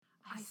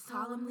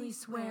solemnly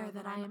swear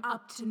that I am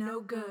up to no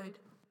good.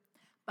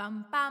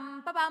 Bum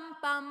bum ba bum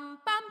bum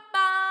bum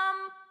bum.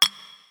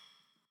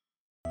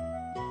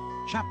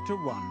 Chapter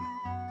 1.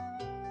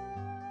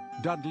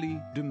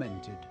 Dudley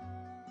Demented.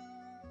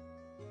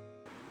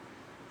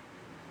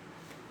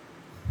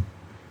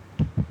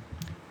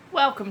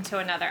 Welcome to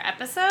another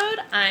episode.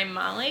 I'm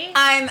Molly.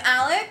 I'm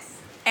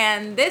Alex,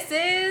 and this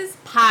is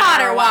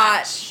Potter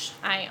Watch.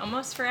 I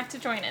almost forgot to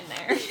join in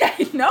there.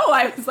 I know,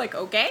 I was like,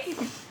 okay.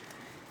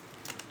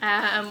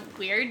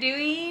 We're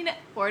doing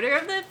Order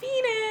of the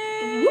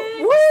Phoenix.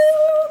 Woo, woo.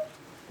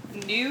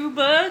 New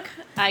book.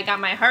 I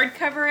got my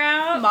hardcover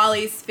out.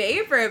 Molly's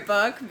favorite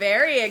book,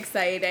 very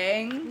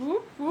exciting.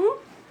 Whoop,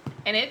 whoop.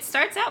 And it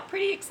starts out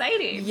pretty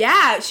exciting.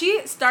 Yeah,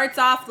 she starts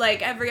off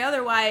like every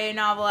other YA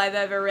novel I've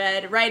ever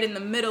read, right in the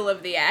middle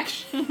of the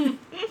action.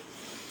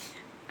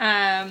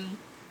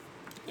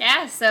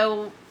 Yeah,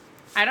 so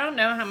I don't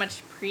know how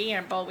much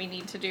preamble we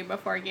need to do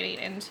before getting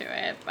into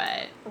it,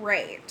 but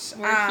Right.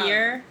 we're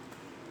here.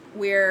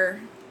 We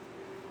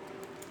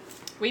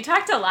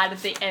talked a lot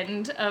at the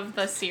end of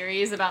the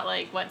series about,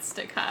 like, what's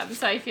to come,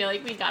 so I feel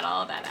like we got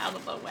all of that out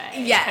of the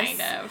way, Yes. kind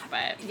of,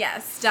 but...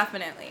 Yes,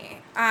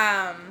 definitely.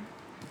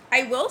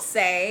 I will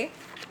say,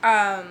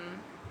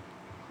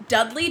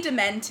 Dudley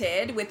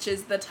Demented, which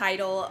is the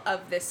title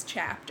of this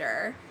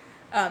chapter,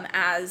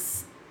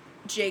 as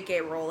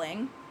J.K.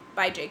 Rowling,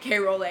 by J.K.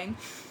 Rowling.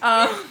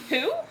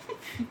 Who?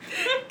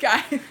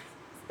 Guys,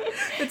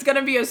 it's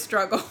gonna be a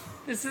struggle.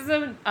 This is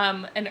an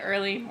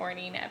early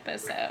morning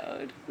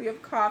episode. We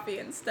have coffee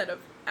instead of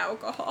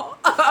alcohol.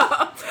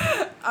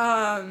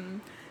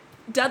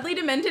 Dudley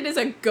Demented is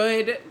a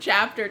good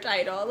chapter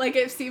title. Like,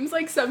 it seems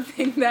like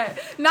something that,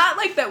 not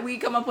like that we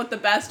come up with the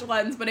best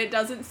ones, but it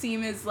doesn't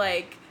seem as,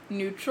 like,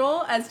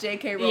 neutral as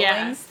J.K.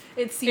 Rowling's. Yeah.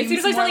 It seems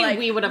like more something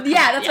we would have come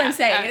Yeah, up- that's what I'm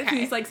saying. It okay.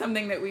 seems like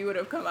something that we would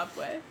have come up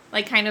with.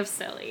 Like, kind of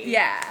silly.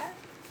 Yeah.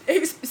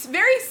 It's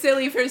very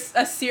silly for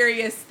a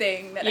serious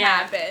thing that Yeah.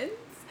 happens.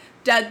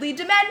 Dudley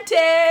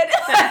Demented!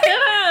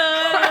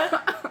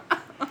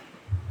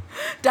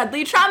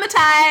 Dudley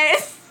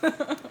Traumatized!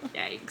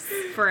 Yikes.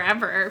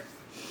 Forever.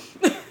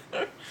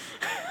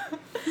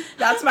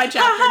 That's my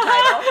chapter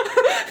title.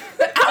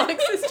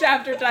 Alex's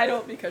chapter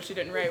title, because she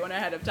didn't write one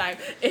ahead of time,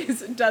 is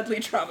Dudley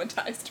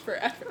Traumatized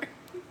Forever.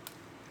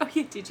 Oh,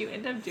 yeah, did you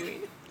end up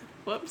doing it?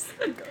 Whoops.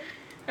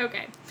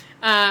 Okay.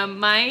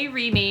 My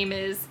rename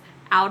is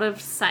Out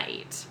of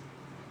Sight.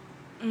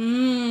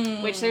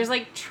 Which there's,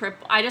 like,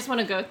 triple... I just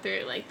want to go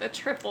through, like, the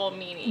triple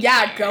meaning.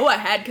 Yeah, here. go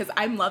ahead, because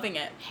I'm loving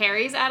it.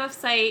 Harry's out of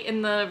sight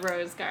in the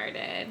Rose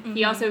Garden.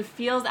 He also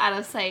feels out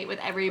of sight with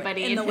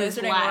everybody in the his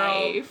Wizarding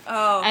life. World.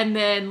 Oh. And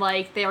then,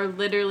 like, they are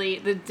literally...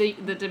 The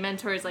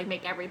Dementors, like,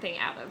 make everything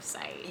out of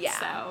sight. Yeah.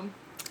 So,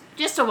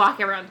 just to walk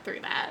everyone through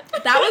that.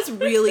 That was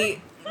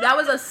really... That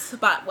was a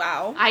spot.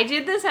 Wow. I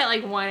did this at,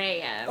 like, 1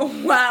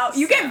 a.m. Wow.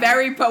 You So. get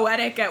very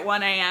poetic at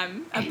 1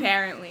 a.m.,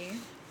 apparently.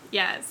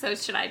 Yeah, so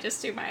should I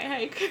just do my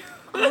haiku?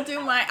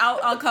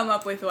 I'll come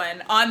up with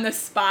one on the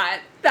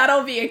spot.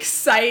 That'll be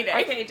exciting.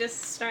 Okay,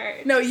 just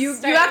start. No, you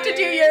Start have to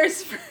do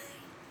yours first.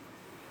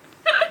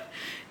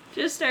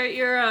 Just start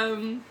your,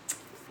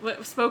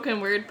 spoken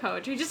word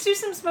poetry. Just do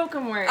some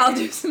spoken word. I'll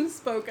do some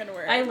spoken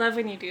word. I love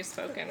when you do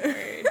spoken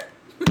word.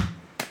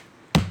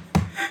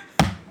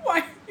 Why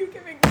are you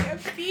giving me a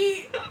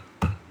beat?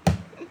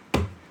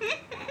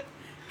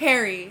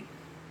 Harry,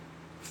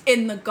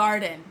 in the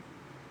garden,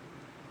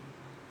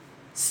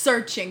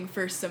 searching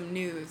for some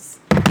news.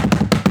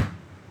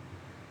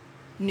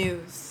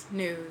 News,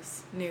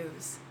 news,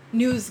 news.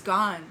 News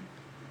gone.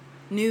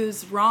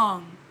 News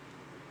wrong.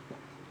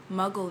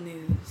 Muggle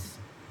news.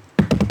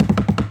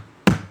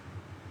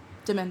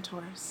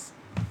 Dementors.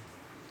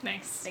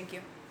 Nice. Thank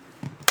you.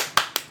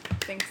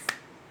 Thanks.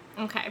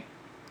 Okay.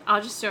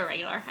 I'll just do a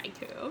regular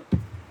haiku.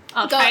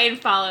 I'll Go. try and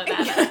follow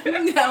that up.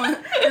 No,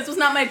 this was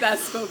not my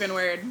best spoken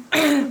word.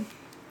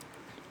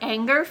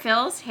 Anger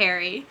fills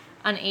Harry.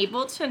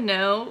 Unable to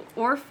know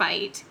or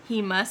fight,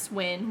 he must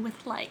win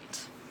with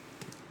light.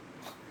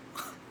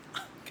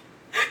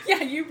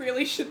 Yeah, you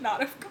really should not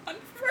have gone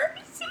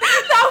first.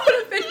 That would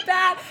have been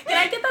bad. Can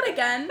I get that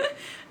again?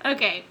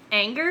 Okay.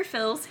 Anger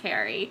fills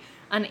Harry.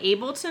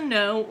 Unable to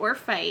know or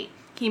fight,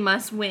 he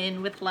must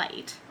win with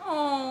light.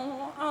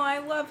 Oh, I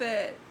love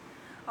it.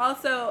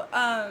 Also,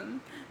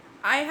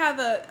 I have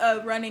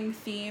a running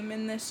theme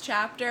in this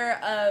chapter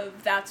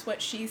of that's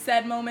what she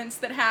said moments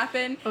that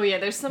happen. Oh yeah,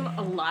 there's a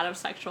lot of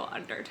sexual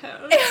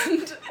undertones.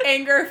 And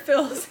anger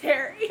fills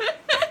Harry.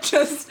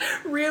 Just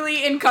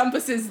really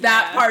encompasses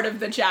that Yeah. part of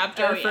the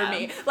chapter Oh, for yeah.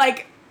 me.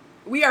 Like,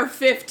 we are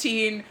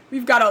 15.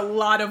 We've got a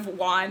lot of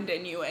wand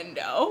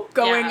innuendo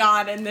going Yeah.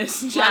 on in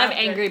this A chapter. lot of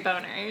angry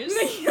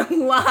boners. A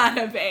lot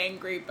of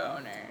angry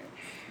boners.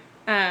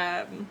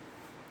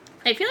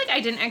 I feel like I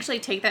didn't actually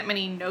take that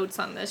many notes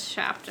on this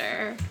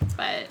chapter,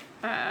 but,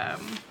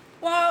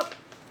 Well,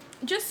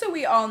 just so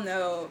we all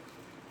know,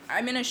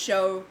 I'm in a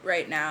show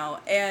right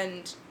now,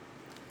 and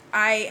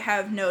I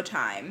have no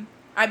time.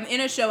 I'm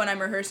in a show and I'm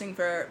rehearsing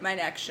for my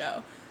next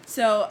show.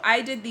 So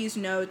I did these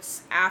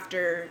notes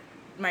after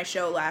my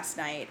show last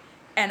night,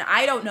 and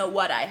I don't know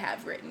what I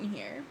have written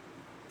here.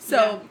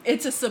 So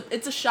it's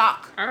a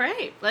shock. All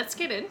right, let's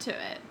get into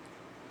it.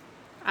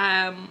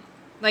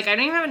 Like, I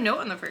don't even have a note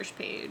on the first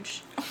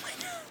page. Oh my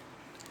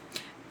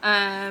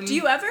god. Do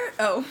you ever?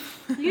 Oh.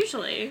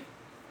 Usually.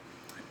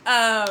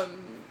 So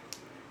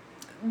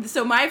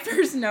my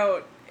first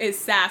note is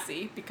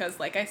sassy because,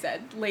 like I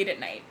said, late at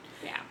night.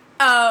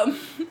 Yeah.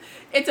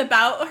 It's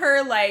about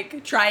her,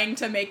 like, trying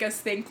to make us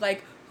think,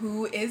 like,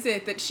 who is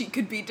it that she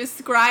could be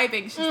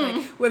describing? She's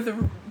like,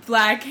 with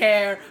black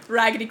hair,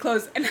 raggedy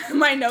clothes, and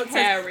my note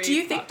Harry says, do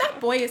you think Potter.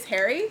 that boy is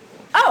Harry?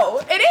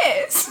 Oh,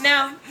 it is!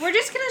 Now, we're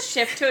just gonna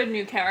shift to a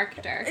new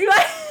character.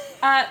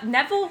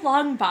 Neville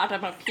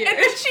Longbottom appears. And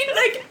then she,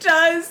 like,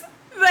 does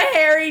the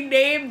Harry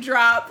name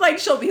drop. Like,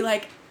 she'll be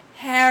like,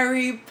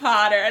 Harry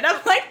Potter. And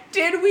I'm like,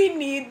 did we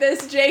need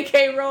this,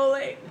 J.K.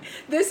 Rowling?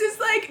 This is,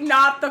 like,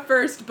 not the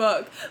first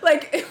book.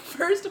 Like,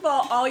 first of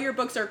all your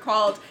books are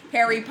called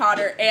Harry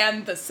Potter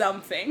and the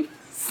something.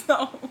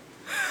 So,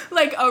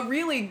 like, a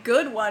really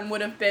good one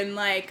would have been,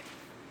 like,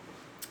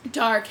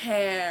 dark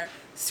hair,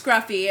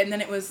 scruffy, and then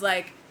it was,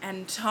 like,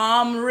 and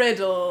Tom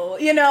Riddle,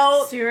 you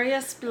know?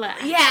 Sirius Black.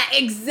 Yeah,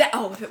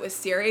 Oh, if it was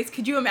Sirius,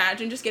 could you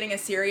imagine just getting a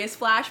Sirius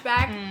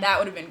flashback? That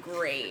would have been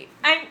great.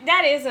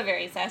 That is a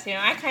very sassy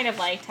one. I kind of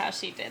liked how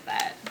she did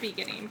that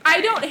beginning part.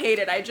 I don't hate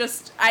it.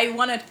 I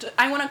want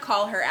to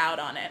call her out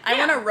on it. I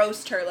want to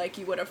roast her like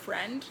you would a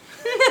friend.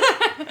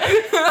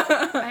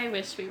 I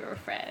wish we were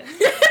friends.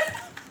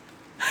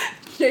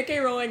 J.K.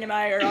 Rowling and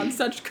I are on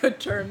such good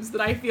terms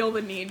that I feel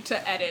the need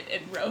to edit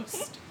and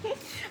roast.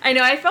 I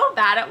know, I felt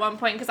bad at one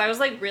point because I was,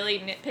 like, really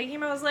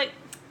nitpicking. I was like,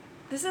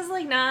 this is,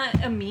 like,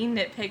 not a mean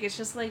nitpick. It's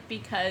just, like,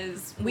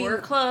 because we're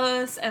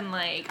close and,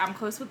 like, I'm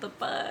close with the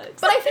books.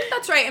 But I think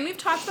that's right. And we've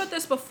talked about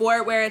this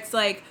before where it's,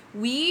 like,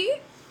 we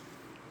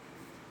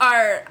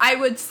are, I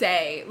would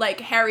say, like,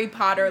 Harry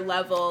Potter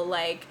level,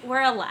 like...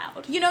 We're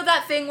allowed. You know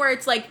that thing where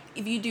it's, like,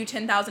 if you do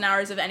 10,000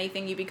 hours of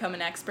anything, you become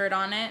an expert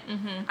on it?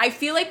 Mm-hmm. I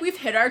feel like we've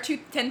hit our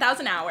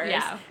 10,000 hours.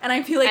 Yeah. And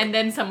I feel like... And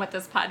then some with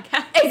this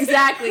podcast.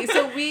 Exactly.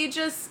 So we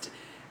just...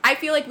 I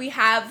feel like we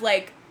have,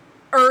 like,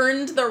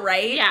 earned the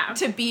right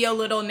to be a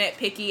little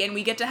nitpicky, and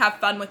we get to have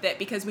fun with it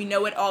because we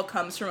know it all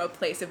comes from a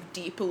place of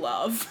deep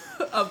love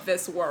of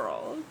this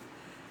world.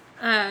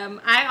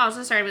 I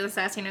also started with a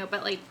sassy note,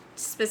 but, like,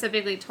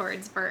 specifically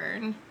towards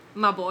Vern.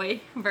 My boy,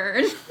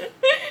 Vern.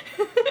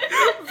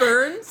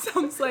 Vern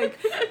sounds like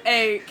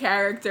a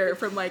character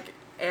from, like,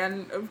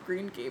 Anne of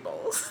Green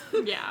Gables.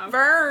 Yeah.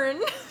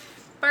 Vern!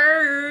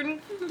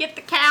 Get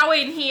the cow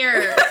in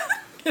here!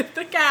 Get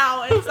the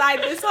cow inside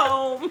this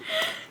home.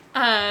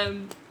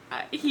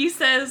 He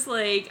says,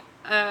 like,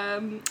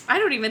 I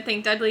don't even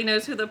think Dudley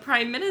knows who the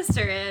Prime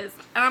Minister is.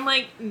 And I'm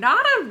like,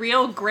 not a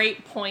real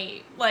great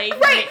point. Like,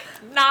 right.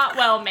 Not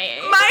well made.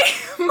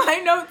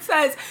 My note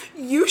says,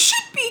 you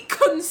should be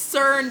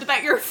concerned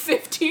that your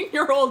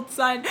 15-year-old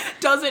son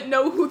doesn't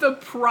know who the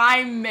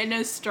Prime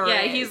Minister is.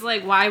 Yeah, he's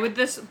like, why would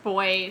this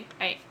boy,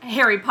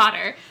 Harry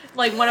Potter,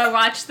 like, want to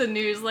watch the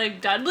news?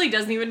 Like, Dudley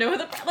doesn't even know who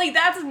the... Like,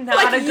 that's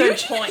not a good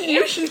point.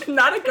 You should...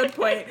 Not a good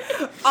point.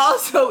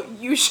 Also,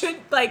 you should,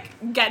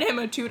 like, get him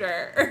a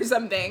tutor or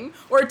something.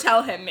 Or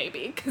tell him,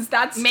 maybe. Because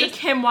that's Make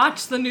him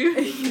watch the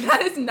news.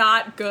 That is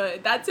not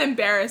good. That's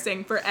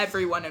embarrassing for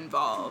everyone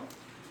involved.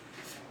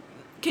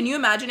 Can you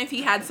imagine if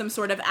he had some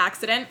sort of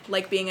accident,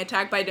 like being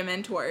attacked by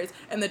Dementors,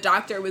 and the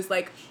doctor was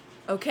like,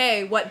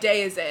 okay, what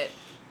day is it?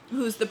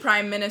 Who's the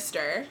Prime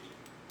Minister?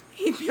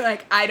 He'd be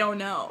like, I don't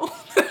know.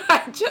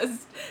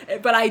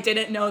 But I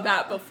didn't know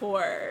that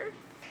before.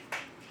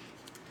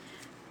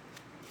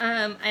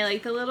 I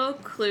like the little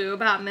clue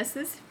about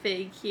Mrs.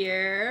 Fig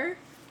here.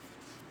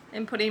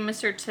 And putting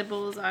Mr.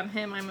 Tibbles on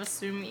him, I'm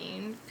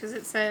assuming. Because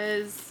it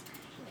says,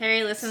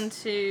 Harry listened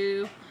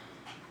to...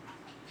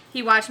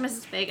 He watched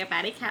Mrs. Fig, a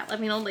batty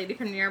cat-loving old lady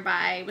from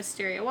nearby,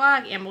 Wisteria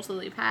Walk, amble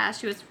slowly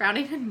past. She was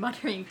frowning and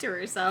muttering to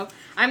herself.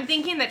 I'm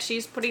thinking that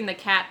she's putting the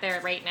cat there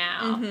right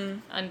now,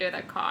 under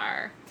the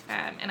car.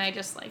 And I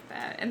just like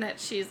that. And that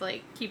she's,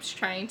 like, keeps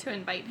trying to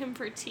invite him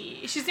for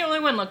tea. She's the only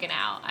one looking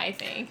out, I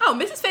think. Oh,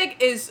 Mrs. Fig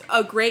is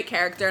a great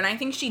character, and I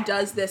think she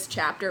does this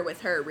chapter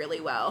with her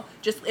really well,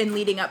 just in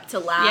leading up to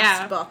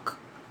last book.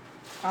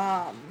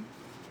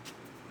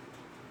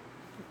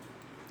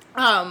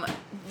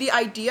 The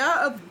idea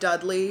of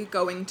Dudley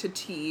going to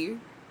tea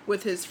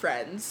with his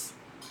friends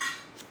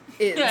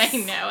is... I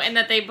know, and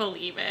that they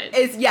believe it.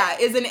 Is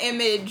an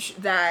image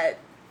that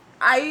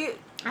I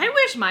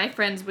wish my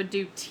friends would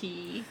do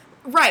tea.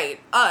 Right,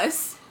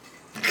 us.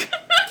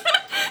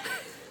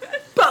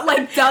 But,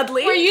 like,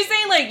 Dudley... Were you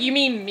saying, like, you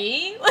mean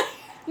me? Like,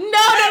 No.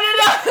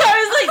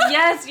 I was like,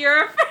 yes,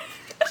 you're a friend.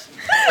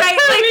 Right,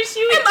 I like, wish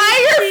you would am I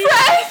your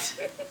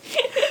friend?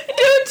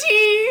 Do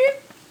tea?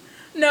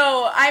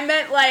 No, I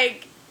meant,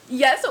 like,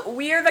 yes,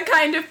 we are the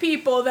kind of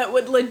people that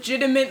would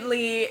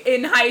legitimately,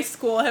 in high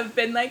school, have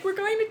been like, we're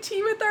going to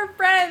tea with our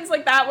friends.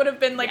 Like, that would have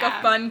been, like, a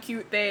fun,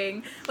 cute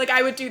thing. Like,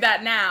 I would do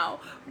that now.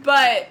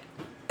 But,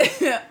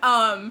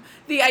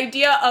 the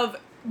idea of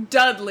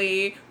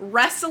Dudley,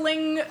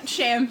 wrestling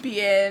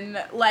champion,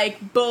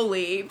 like,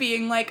 bully,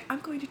 being like, I'm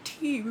going to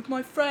tea with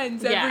my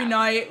friends every Yeah.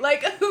 night.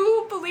 Like,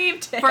 who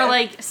believed him? For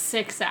like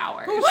 6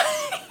 hours.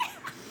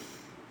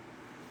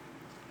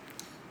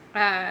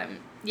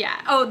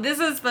 Yeah. Oh, this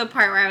is the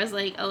part where I was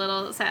like a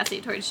little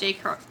sassy towards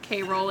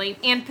J.K. Rowling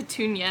and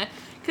Petunia.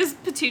 Because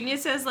Petunia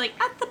says, like,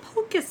 at the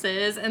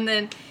Pocuses, and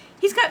then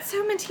he's got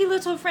so many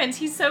little friends,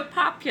 he's so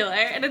popular.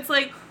 And it's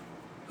like,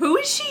 who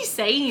is she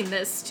saying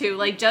this to?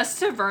 Like, just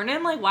to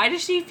Vernon? Like, why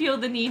does she feel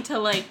the need to,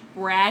 like,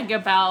 brag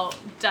about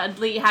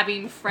Dudley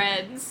having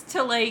friends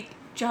to, like,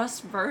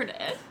 just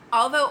Vernon?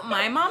 Although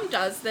my mom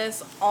does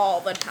this all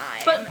the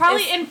time. But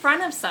probably It's- in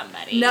front of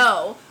somebody.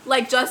 No,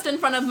 like just in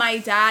front of my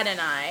dad and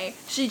I,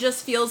 she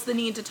just feels the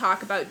need to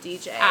talk about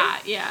DJ.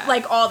 Yeah.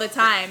 Like all the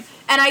time.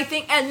 And I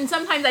think, and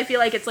sometimes I feel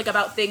like it's like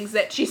about things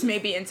that she's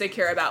maybe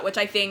insecure about, which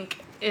I think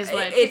Is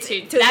what it's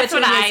that's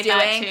what I Petunia's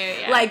thought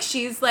too, yeah. Like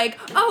she's like,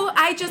 oh,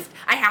 I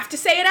have to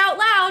say it out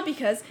loud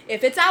because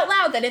if it's out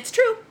loud, then it's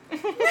true.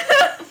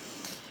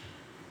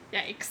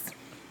 Yikes.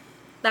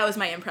 That was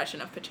my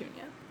impression of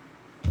Petunia.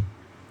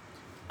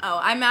 Oh,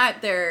 I'm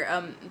at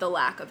the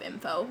lack of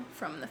info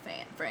from the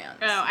fans.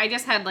 Oh, I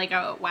just had like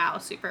a wow,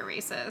 super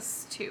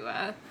racist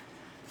to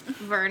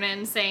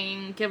Vernon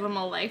saying, give him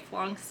a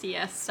lifelong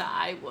siesta,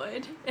 I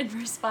would, in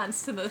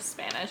response to the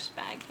Spanish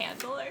bag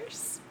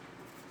handlers.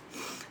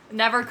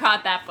 Never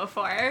caught that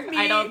before.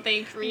 I don't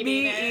think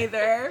reading it.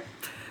 either.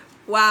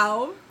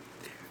 Wow.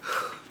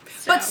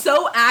 But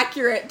so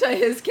accurate to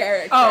his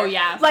character. Oh,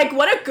 yeah. Like,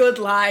 what a good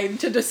line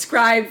to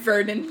describe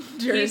Vernon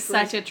Dursley. He's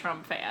such a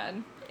Trump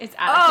fan. It's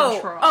out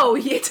of control.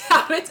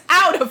 It's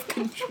out of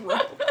control.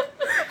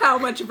 How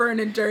much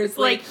Vernon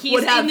Dursley Like, he's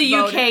would have in the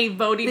voted UK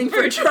voting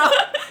for Trump.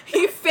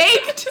 He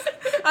faked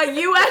a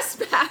U.S.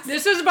 pass.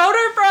 This is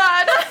voter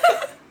fraud!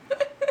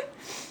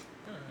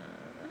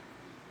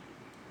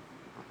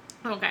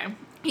 Okay.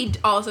 He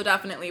also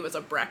definitely was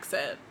a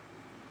Brexit.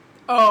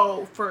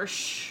 Oh, for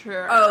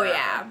sure. Oh,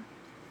 yeah.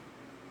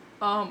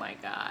 Oh my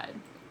god.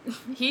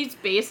 He's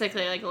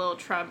basically like a little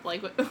Trump,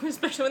 like,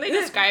 especially when they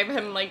describe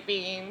him like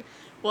being,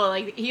 well,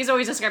 like, he's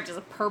always described as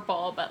a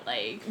purple, but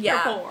like,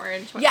 Yeah. purple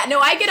orange. Yeah, no,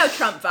 I get a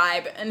Trump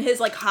vibe and his,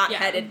 like,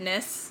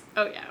 hot-headedness.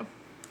 Oh, yeah.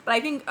 But I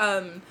think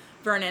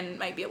Vernon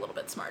might be a little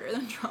bit smarter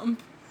than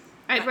Trump.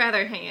 I'd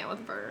rather hang out with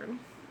Vern.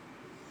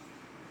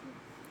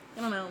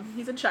 I don't know.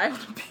 He's a child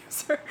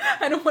abuser.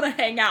 I don't want to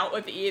hang out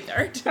with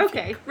either.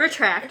 Okay,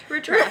 retract.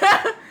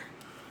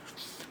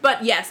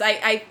 But yes,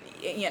 I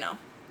you know.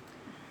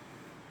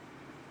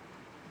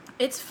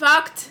 It's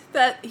fucked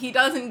that he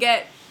doesn't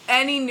get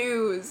any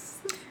news.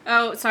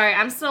 Oh, sorry,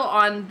 I'm still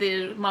on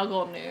the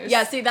Muggle news.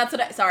 Yeah, see, that's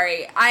what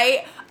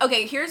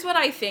okay, here's what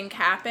I think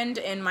happened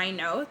in my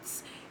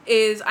notes.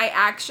 Is I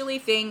actually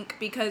think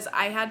because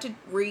I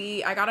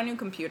got a new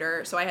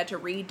computer, so I had to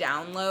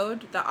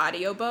re-download the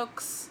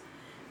audiobooks.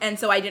 And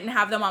so I didn't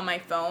have them on my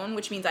phone,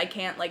 which means I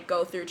can't, like,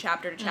 go through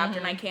chapter to chapter,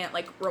 and I can't,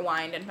 like,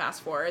 rewind and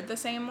fast forward the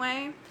same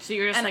way. So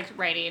you're just, like,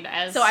 writing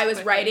as... So I was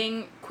quickly.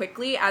 writing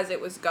quickly as it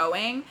was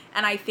going,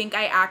 and I think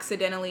I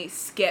accidentally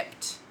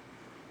skipped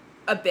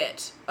a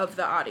bit of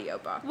the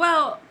audiobook.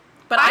 Well...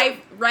 But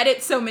I've read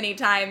it so many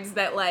times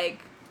that, like,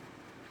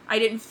 I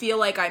didn't feel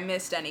like I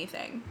missed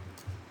anything.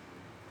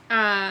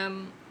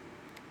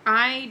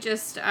 I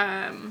just,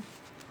 have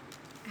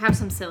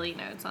some silly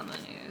notes on the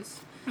news.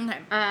 Okay.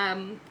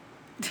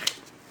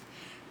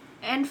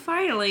 And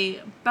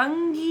finally,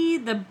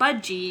 Bungie the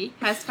Budgie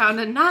has found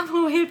a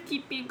novel way of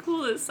keeping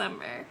cool this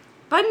summer.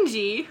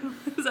 Bungie, who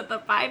lives at the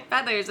Five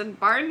Feathers in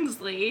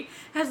Barnsley,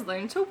 has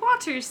learned to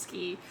water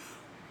ski.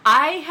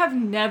 I have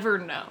never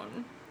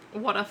known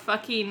what a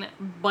fucking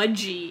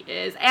budgie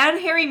is, and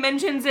Harry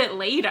mentions it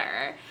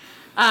later.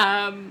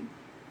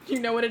 You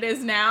know what it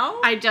is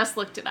now? I just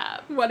looked it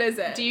up. What is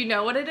it? Do you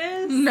know what it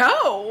is?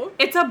 No.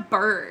 It's a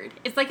bird.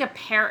 It's like a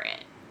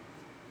parrot.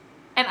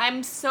 And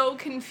I'm so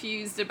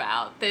confused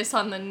about this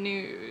on the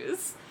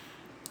news.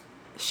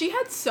 She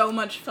had so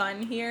much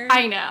fun here.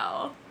 I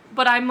know.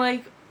 But I'm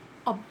like,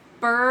 a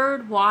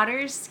bird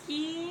water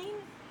skiing?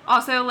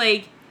 Also,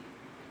 like,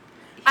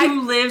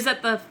 who lives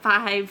at the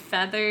Five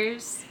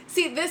Feathers?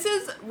 See, this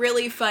is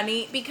really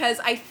funny because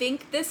I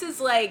think this is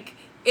like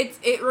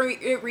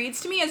it reads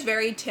to me as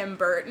very Tim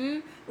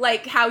Burton,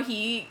 like how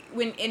he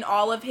when in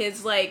all of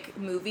his like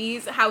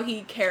movies, how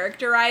he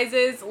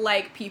characterizes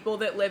like people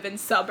that live in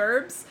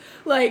suburbs,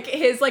 like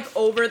his like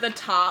over the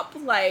top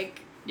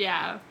like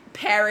Yeah.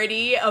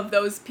 parody of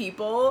those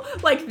people.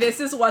 Like,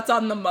 this is what's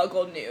on the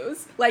Muggle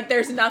news. Like,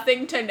 there's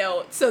nothing to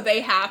note, so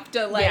they have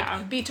to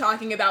like be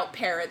talking about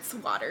parrots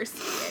water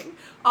skiing.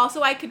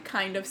 Also, I could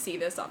kind of see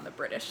this on the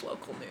British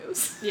local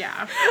news.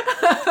 Yeah.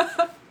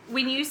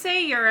 When you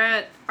say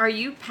are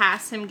you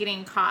past him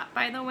getting caught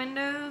by the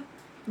window?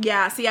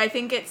 Yeah, see, I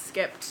think it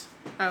skipped.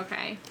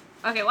 Okay.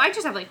 Okay, well, I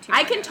just have like two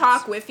I more can notes.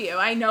 talk with you.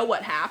 I know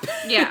what happened.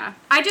 Yeah.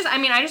 I just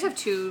have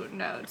two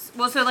notes.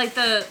 Well, so like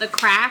the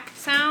crack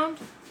sound,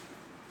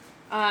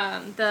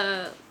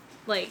 the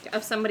like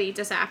of somebody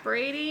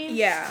disapparating.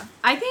 Yeah.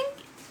 I think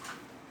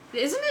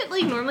isn't it,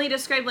 like, normally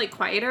described, like,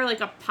 quieter,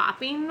 like a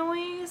popping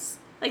noise?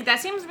 Like,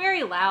 that seems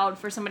very loud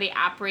for somebody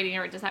apparating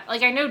or just...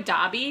 Like, I know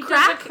Dobby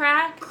does a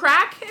crack.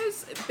 Crack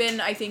has been,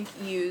 I think,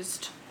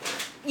 used...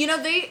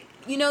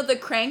 the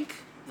crank...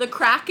 The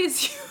crack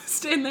is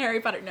used in the Harry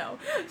Potter... No.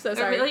 So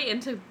sorry. They're really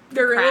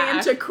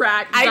into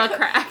crack.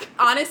 Crack.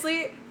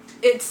 Honestly,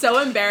 it's so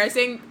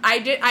embarrassing.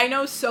 I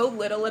know so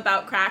little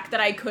about crack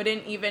that I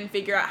couldn't even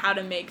figure out how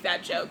to make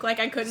that joke.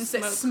 Like, I couldn't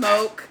say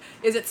smoke.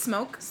 Is it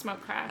smoke?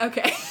 Smoke crack.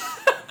 Okay.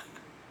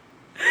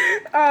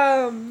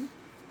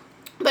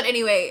 But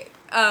anyway...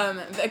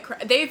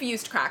 they've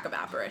used crack of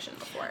apparition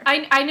before.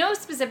 I know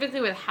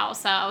specifically with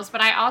house elves, but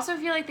I also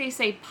feel like they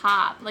say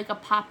pop, like a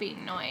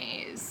popping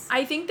noise.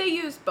 I think they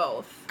use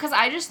both. Because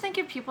I just think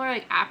if people are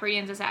like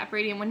apparating,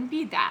 disapparating, it wouldn't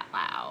be that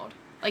loud.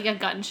 Like a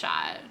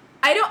gunshot.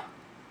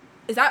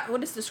 Is that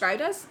what it's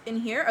described as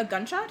in here? A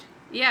gunshot?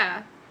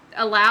 Yeah.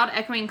 A loud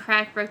echoing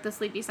crack broke the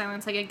sleepy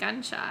silence like a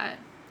gunshot.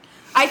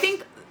 I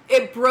think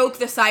it broke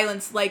the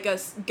silence like a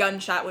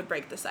gunshot would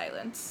break the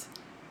silence.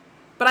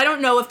 But I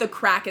don't know if the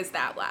crack is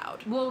that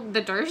loud. Well,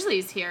 the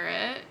Dursleys hear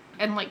it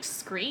and, like,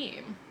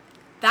 scream.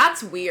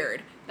 That's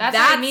weird. That's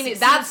what I mean.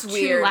 That's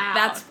weird. Too loud.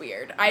 That's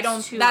weird.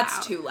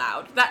 Too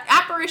loud. That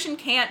apparition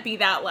can't be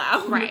that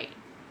loud. Right.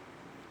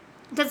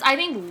 Because I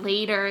think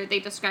later they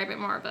describe it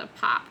more of a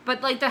pop.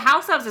 But, like, the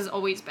house elves has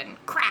always been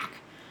crack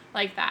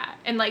like that.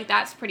 And, like,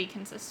 that's pretty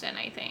consistent,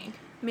 I think.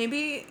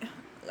 Maybe...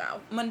 Wow.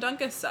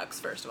 Mundungus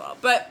sucks, first of all.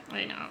 But...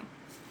 I know.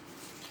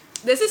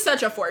 This is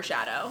such a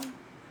foreshadow.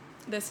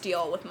 This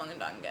deal with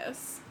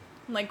Mundungus.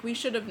 Like, we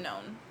should have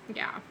known.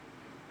 Yeah.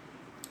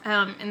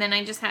 And then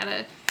I just had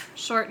a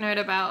short note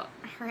about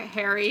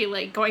Harry,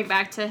 like, going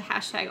back to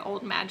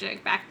 #old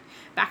magic, back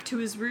to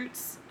his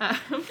roots.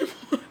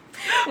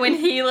 When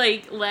he,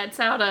 like, lets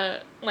out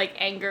a, like,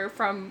 anger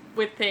from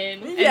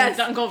within, yes.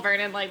 And Uncle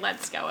Vernon, like,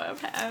 lets go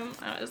of him.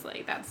 I was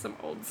like, that's some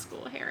old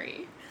school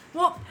Harry.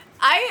 Well,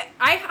 I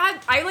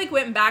like,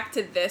 went back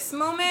to this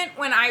moment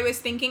when I was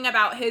thinking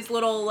about his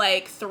little,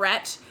 like,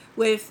 threat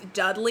with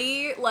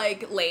Dudley,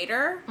 like,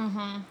 later.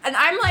 Mm-hmm. And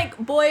I'm like,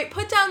 boy,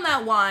 put down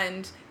that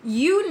wand.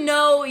 You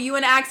know you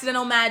and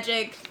accidental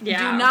magic do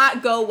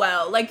not go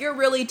well. Like, you're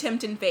really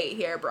tempting fate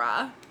here,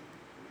 brah.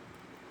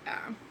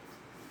 Yeah.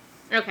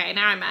 Okay,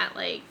 now I'm at,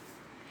 like,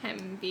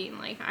 him being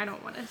like, I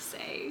don't want to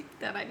say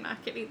that I'm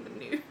not getting the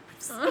news.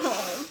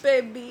 Oh,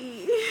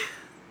 baby.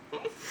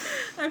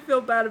 I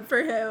feel bad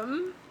for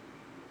him.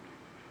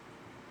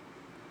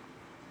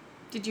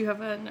 Did you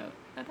have a note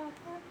about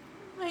that?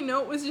 My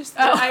note was just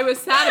that I was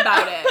sad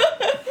about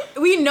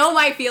it. We know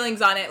my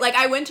feelings on it. Like,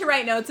 I went to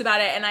write notes about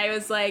it, and I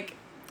was like,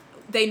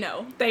 they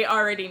know. They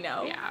already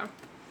know. Yeah.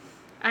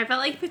 I felt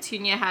like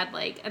Petunia had,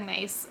 like, a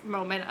nice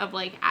moment of,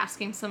 like,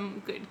 asking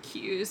some good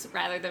cues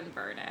rather than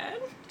Vernon.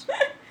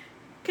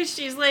 Because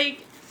she's,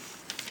 like...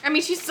 I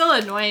mean, she's still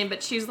annoying,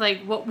 but she's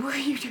like, what were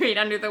you doing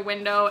under the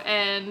window?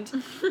 And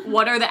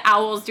what are the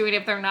owls doing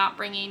if they're not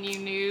bringing you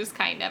news,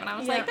 kind of? And I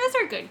was like, those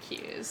are good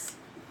cues.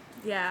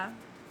 Yeah.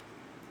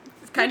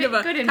 Kind of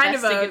a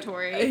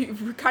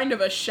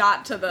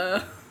shot to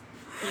the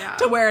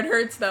to where it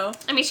hurts, though.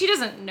 I mean, she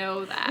doesn't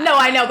know that. No,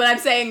 I know, but I'm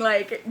saying,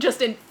 like,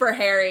 just for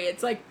Harry,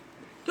 it's like,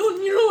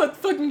 don't you know what's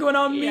fucking going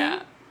on with me?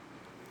 Yeah.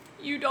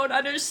 You don't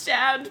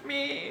understand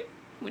me.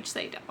 Which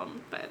they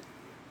don't, but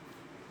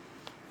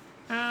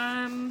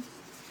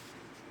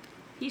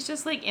he's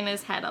just, like, in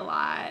his head a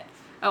lot.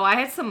 Oh, I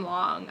had some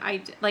long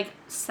I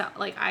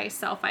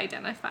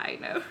self-identify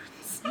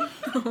notes.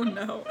 Oh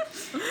no.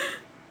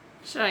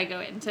 Should I go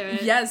into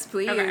it? Yes,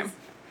 please. Okay.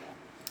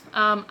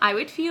 I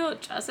would feel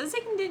just as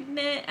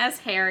indignant as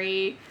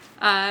Harry.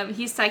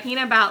 He's talking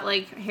about,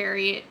 like,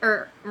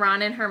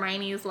 Ron and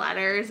Hermione's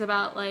letters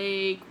about,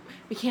 like,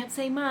 we can't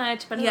say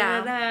much, but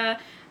And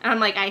I'm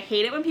like, I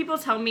hate it when people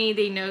tell me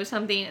they know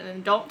something and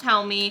then don't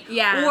tell me.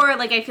 Yeah. Or,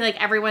 like, I feel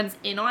like everyone's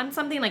in on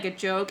something, like a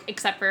joke,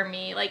 except for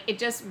me. Like, it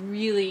just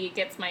really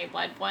gets my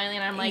blood boiling.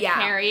 I'm like,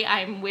 Harry,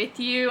 I'm with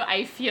you.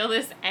 I feel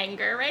this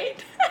anger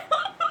right now.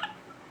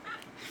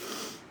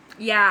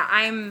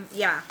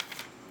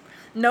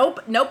 Nope.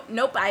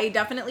 I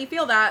definitely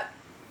feel that.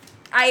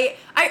 I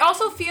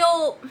also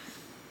feel,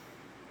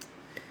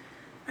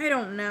 I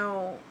don't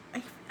know.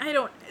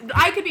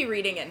 I could be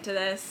reading into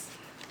this.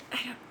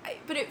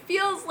 But it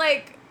feels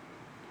like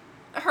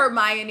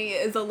Hermione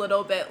is a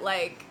little bit,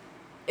 like,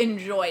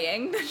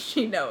 enjoying that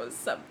she knows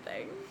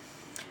something.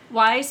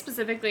 Why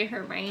specifically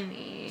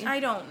Hermione? I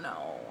don't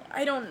know.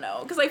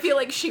 Because I feel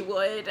like she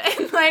would.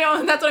 And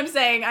that's what I'm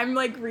saying. I'm,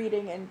 like,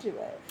 reading into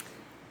it.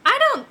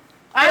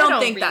 I don't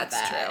think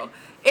that's true.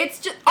 It's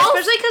just...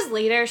 Especially because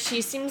later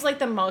she seems like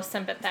the most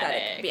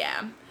sympathetic.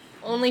 Yeah.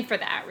 Only for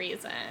that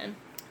reason.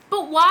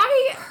 But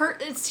why...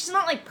 She's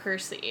not like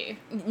Percy.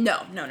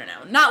 No.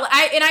 Not...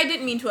 I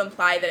didn't mean to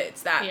imply that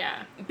it's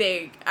that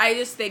big. I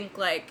just think,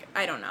 like,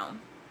 I don't know.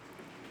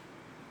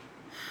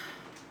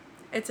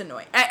 It's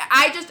annoying.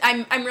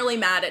 I'm really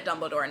mad at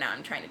Dumbledore now.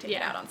 I'm trying to take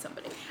it out on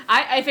somebody.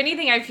 If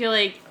anything, I feel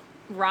like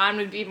Ron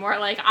would be more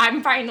like,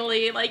 I'm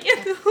finally, like...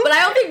 But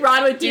I don't think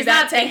Ron would do he's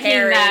that not to thinking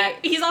Harry. that.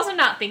 He's also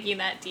not thinking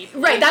that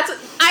deeply. Right,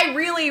 I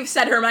really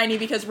said Hermione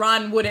because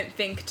Ron wouldn't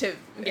think to...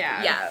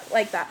 Yeah,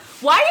 like that.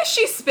 Why is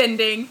she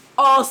spending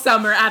all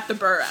summer at the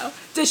Burrow?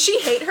 Does she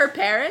hate her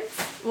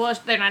parents? Well,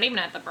 they're not even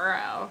at the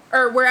Burrow.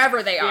 Or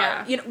wherever they are.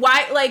 Yeah. You know,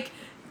 why, like...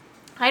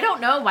 I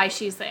don't know why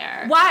she's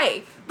there.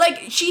 Why?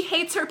 Like, she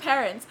hates her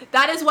parents.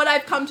 That is what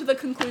I've come to the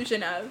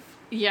conclusion of.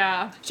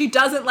 Yeah. She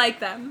doesn't like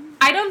them.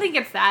 I don't think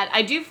it's that.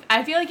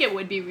 I feel like it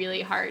would be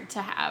really hard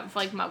to have,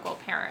 like, Muggle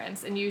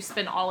parents, and you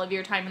spend all of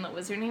your time in the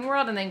Wizarding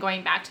World, and then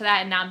going back to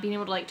that and not being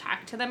able to, like,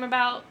 talk to them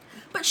about...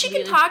 But she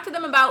can talk to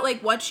them about,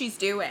 like, what she's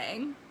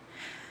doing.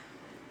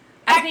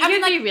 I think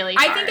it'd like, be really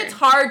hard. I think it's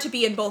hard to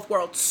be in both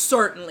worlds,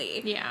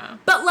 certainly. Yeah.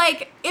 But,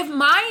 like, if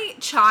my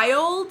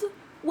child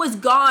was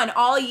gone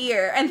all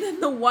year, and then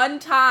the one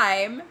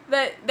time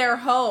that they're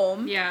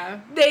home, Yeah.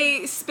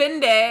 they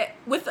spend it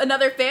with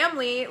another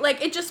family, like,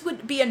 it just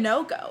would be a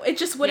no-go. It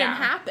just wouldn't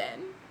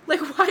happen. Like,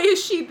 why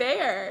is she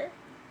there?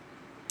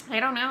 I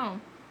don't know.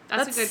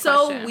 That's a good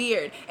so question.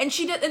 weird. And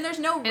there's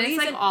no And reason.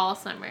 it's, like, all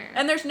summer.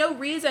 And there's no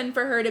reason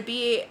for her to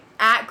be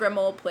at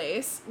Grimmauld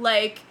Place.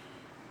 Like,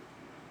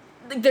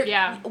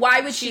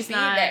 why would she be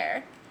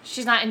there?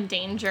 She's not in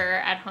danger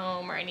at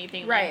home or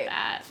anything Right. like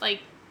that.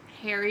 Like,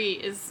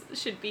 Harry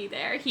should be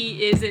there.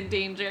 He is in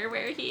danger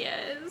where he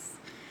is.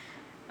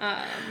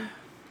 Yeah,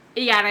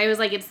 and I was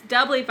like, it's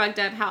doubly fucked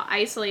up how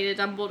isolated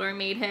Dumbledore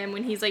made him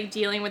when he's, like,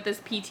 dealing with this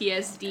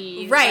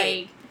PTSD.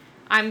 Right. Like,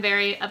 I'm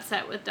very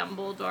upset with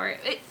Dumbledore.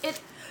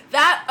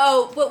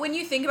 But when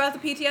you think about the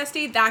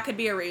PTSD, that could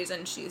be a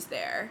reason she's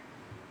there.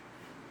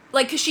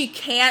 Like, because she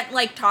can't,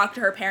 like, talk to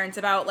her parents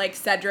about, like,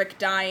 Cedric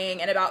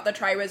dying and about the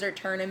Triwizard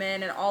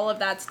Tournament and all of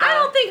that stuff. I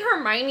don't think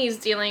Hermione's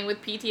dealing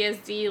with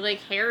PTSD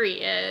like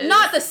Harry is.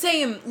 Not the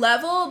same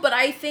level, but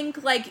I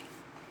think, like,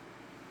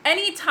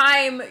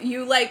 anytime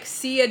you, like,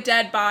 see a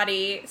dead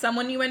body,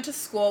 someone you went to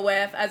school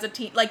with as a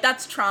teen, like,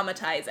 that's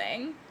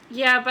traumatizing.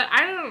 Yeah, but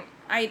I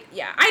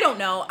don't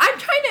know. I'm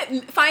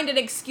trying to find an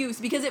excuse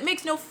because it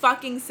makes no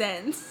fucking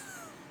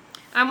sense.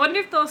 I wonder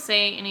if they'll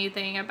say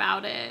anything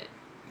about it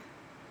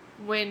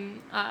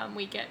when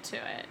we get to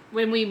it.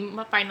 When we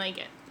finally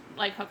get,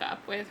 like, hook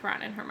up with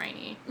Ron and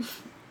Hermione.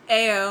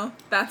 Ayo.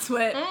 That's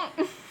what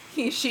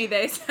they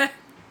said.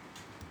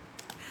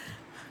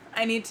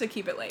 I need to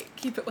keep it light.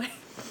 Keep it light.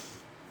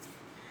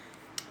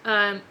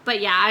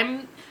 But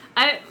yeah,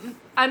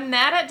 I'm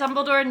mad at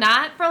Dumbledore,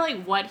 not for,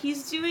 like, what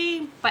he's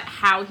doing, but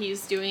how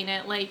he's doing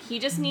it. Like, he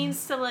just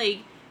needs to, like,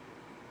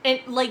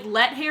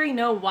 let Harry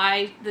know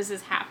why this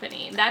is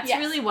happening. That's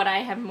really what I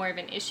have more of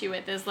an issue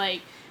with, is,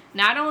 like,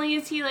 not only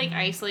is he, like,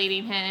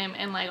 isolating him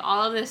and, like,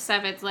 all of this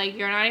stuff, it's, like,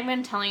 you're not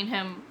even telling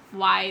him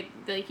why,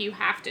 like, you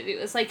have to do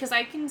this. Like, because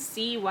I can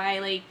see why,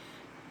 like,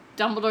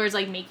 Dumbledore's,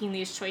 like, making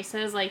these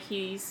choices. Like,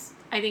 he's,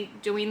 I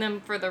think, doing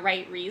them for the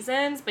right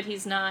reasons, but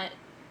he's not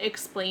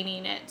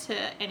explaining it to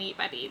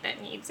anybody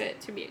that needs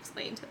it to be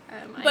explained to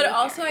them. But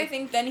also, I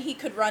think then he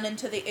could run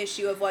into the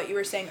issue of what you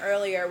were saying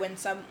earlier when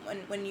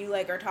you,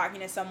 like, are talking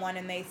to someone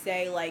and they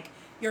say, like,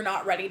 you're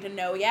not ready to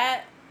know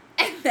yet,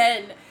 and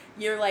then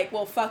you're like,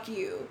 well, fuck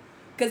you.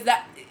 Because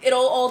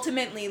it'll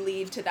ultimately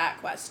lead to that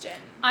question.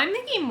 I'm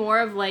thinking more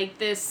of, like,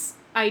 this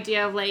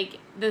idea of, like,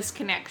 this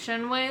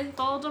connection with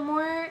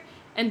Voldemort,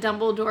 and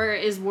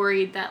Dumbledore is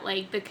worried that,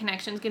 like, the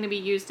connection's going to be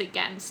used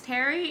against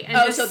Harry.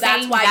 And so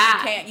that's why you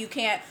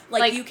can't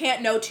you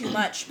can't know too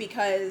much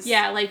because...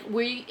 Yeah, like,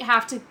 we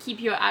have to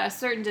keep you at a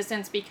certain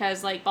distance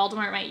because, like,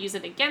 Voldemort might use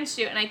it against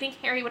you, and I think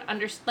Harry would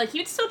like, he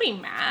would still be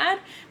mad,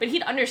 but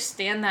he'd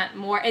understand that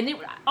more, and it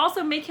would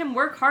also make him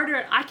work harder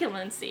at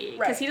occlumency,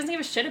 because he doesn't give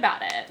a shit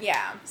about it.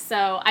 Yeah.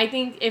 So, I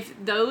think if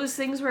those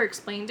things were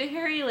explained to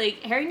Harry,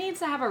 like, Harry needs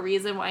to have a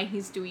reason why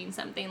he's doing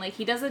something. Like,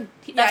 he doesn't...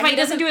 That's why he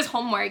doesn't do his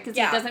homework, because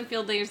he doesn't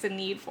feel there's a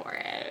need for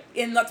it.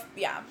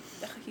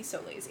 He's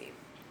so lazy.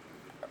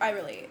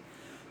 I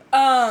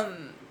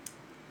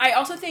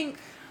also think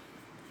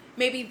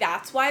maybe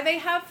that's why they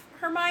have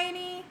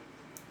Hermione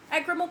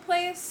at Grimmauld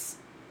Place.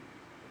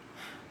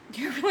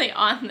 You're really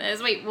on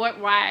this. Wait,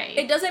 what? Why?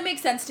 It doesn't make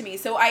sense to me,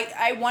 so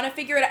I want to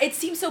figure it out. It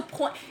seems so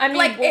I mean,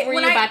 like, what were you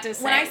about to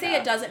say? When I say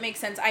it doesn't make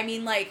sense, I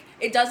mean, like,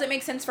 it doesn't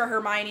make sense for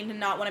Hermione to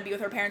not want to be with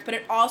her parents, but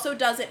it also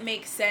doesn't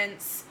make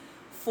sense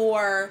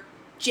for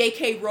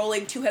J.K.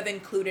 Rowling to have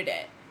included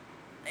it,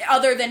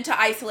 other than to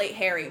isolate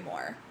Harry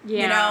more.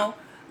 Yeah. You know?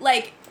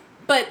 Like,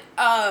 but,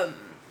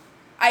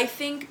 I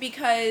think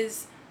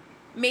because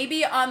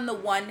maybe on the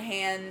one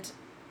hand,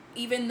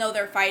 even though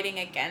they're fighting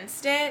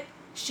against it,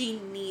 she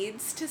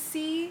needs to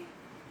see,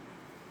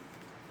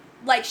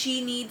 like,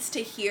 she needs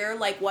to hear,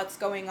 like, what's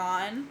going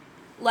on.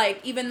 Like,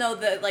 even though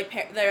the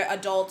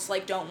adults,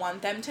 like, don't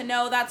want them to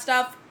know that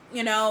stuff,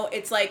 you know,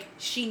 it's like,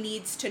 she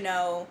needs to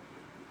know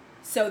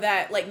so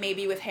that, like,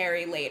 maybe with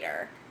Harry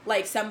later,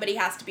 like, somebody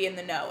has to be in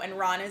the know, and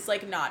Ron is,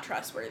 like, not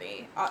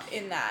trustworthy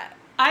in that.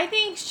 I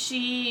think,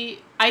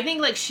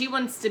 like, she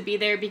wants to be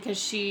there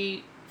because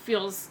she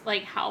feels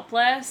like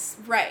helpless.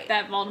 Right.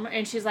 That Voldemort,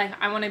 and she's like,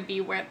 I want to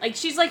be where, like,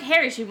 she's like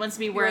Harry. She wants to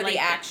be where the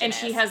like, action and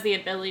she is. has the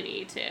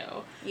ability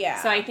to.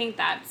 Yeah. So I think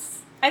that's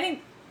why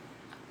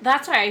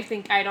I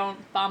think I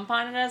don't bump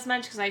on it as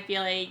much, because I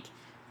feel like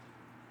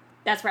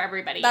that's where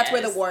everybody That's is.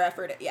 where the war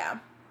effort, yeah.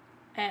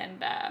 And,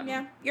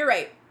 yeah, you're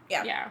right.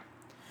 Yeah. Yeah.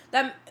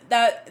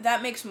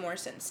 That makes more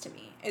sense to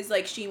me. Is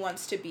like she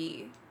wants to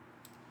be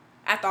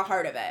at the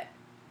heart of it.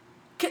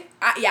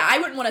 I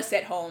wouldn't want to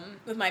sit home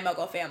with my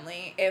Muggle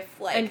family if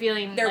like And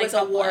feeling there like, was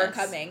a war helpless.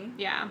 coming.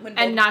 Yeah. when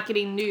And Voldemort- not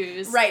getting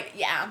news. Right.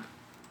 Yeah.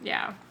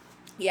 Yeah.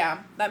 Yeah.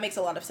 That makes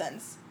a lot of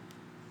sense.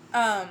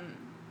 I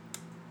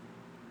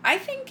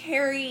think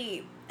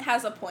Harry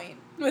has a point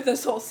with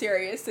this whole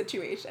Sirius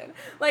situation.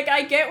 Like,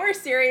 I get where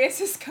Sirius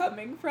is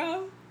coming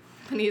from.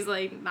 And he's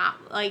like,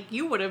 not like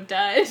you would have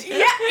done.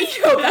 Yeah,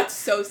 yo, that's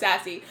so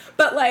sassy.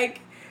 But like,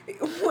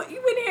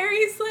 when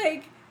Harry's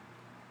like,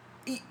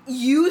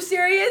 "You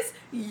serious?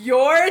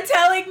 You're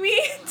telling me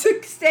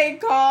to stay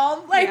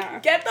calm? Like, Yeah.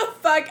 get the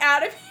fuck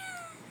out of here."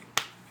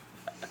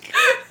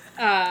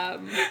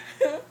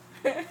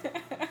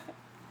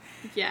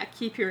 Yeah,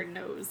 keep your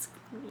nose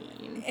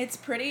clean. It's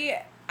pretty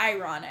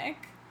ironic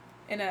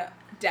in a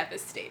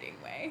devastating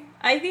way.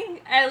 I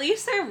think at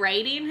least they're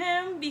writing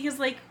him, because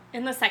like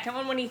in the second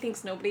one when he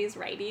thinks nobody's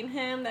writing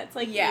him, that's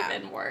like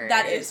even worse.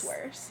 That is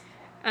worse.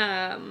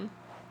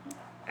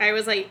 I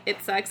was like,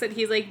 it sucks that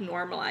he's like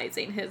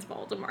normalizing his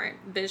Voldemort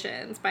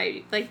visions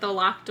by like the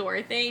locked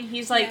door thing.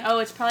 He's like, Yeah. oh,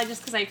 it's probably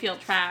just because I feel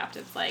trapped.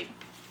 It's like,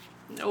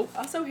 nope.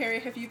 Also, Harry,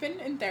 have you been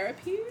in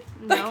therapy?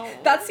 No.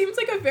 Like, that seems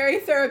like a very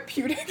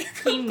therapeutic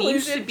He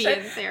needs to conclusion be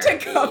in to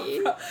come therapy.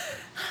 from.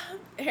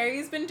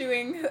 Harry's been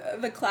doing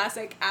the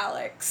classic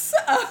Alex,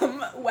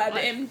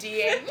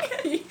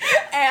 WebMDing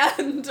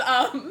and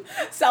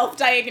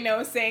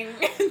self-diagnosing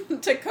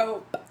to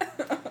cope.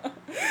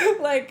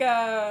 Like,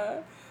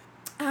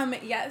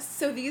 yes,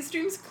 so these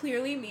dreams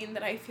clearly mean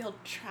that I feel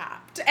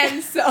trapped,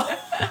 and so...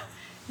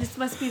 This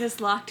must be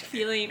this locked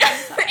feeling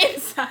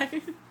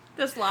inside.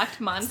 This locked It's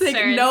monster.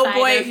 like, no, inside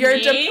boy, of you're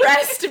me.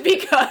 depressed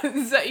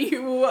because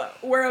you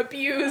were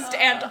abused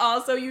and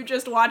also you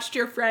just watched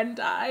your friend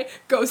die.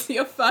 Go see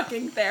a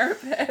fucking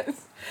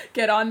therapist.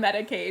 Get on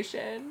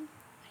medication.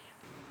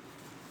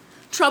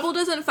 Trouble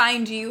doesn't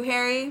find you,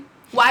 Harry.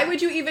 Why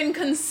would you even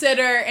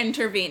consider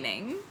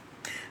intervening?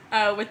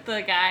 With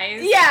the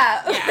guys.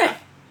 Yeah. Yeah.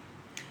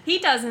 He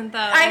doesn't, though.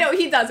 I know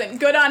he doesn't.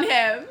 Good on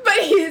him. But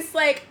he's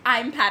like,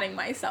 I'm patting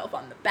myself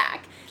on the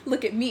back.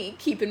 Look at me,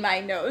 keeping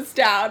my nose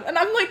down. And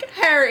I'm like,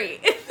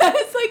 Harry, that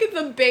is like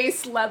the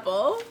base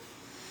level.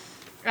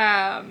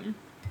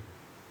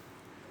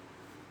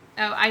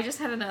 Oh, I just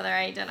had another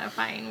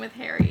identifying with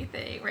Harry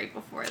thing right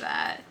before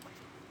that.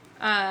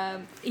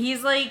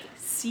 He's like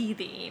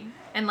seething,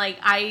 and like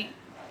I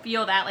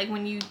feel that like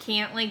when you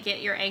can't like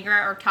get your anger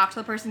out or talk to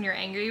the person you're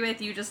angry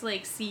with, you just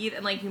like seethe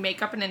and like you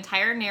make up an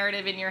entire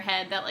narrative in your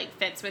head that like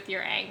fits with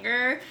your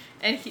anger,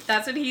 and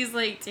that's what he's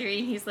like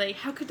doing. He's like,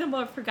 how could Dumbledore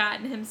have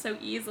forgotten him so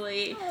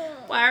easily?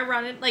 Why are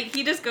running? Like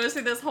he just goes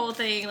through this whole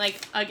thing.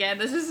 Like again,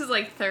 this is his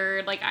like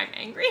third like I'm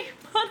angry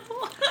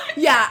monologue.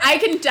 Yeah, I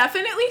can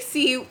definitely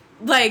see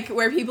like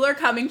where people are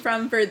coming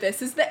from for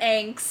this is the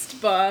angst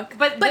book.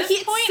 But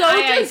this point so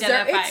I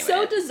identify it's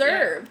so with.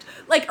 deserved.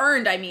 Like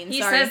earned, I mean,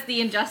 He sorry. says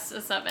the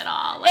injustice of it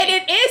all. Like,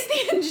 and it is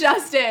the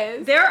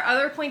injustice. there are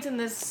other points in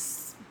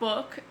this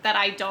book that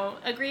I don't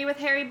agree with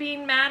Harry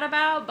being mad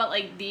about, but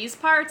like these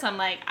parts, I'm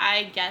like,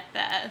 I get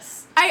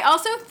this. I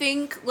also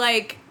think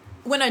like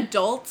when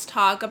adults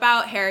talk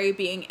about Harry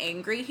being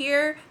angry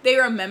here, they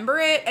remember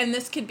it, and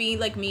this could be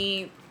like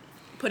me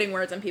putting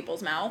words in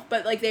people's mouth,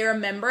 but like they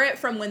remember it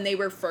from when they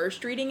were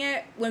first reading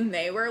it, when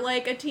they were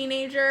like a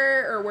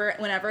teenager or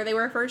whenever they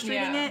were first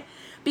reading Yeah. it.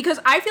 Because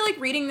I feel like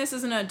reading this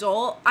as an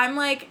adult, I'm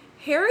like,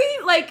 Harry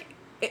like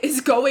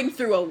is going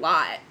through a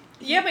lot.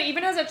 Yeah, but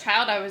even as a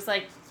child, I was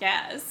like,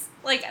 yes.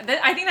 Like,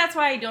 I think that's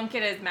why I don't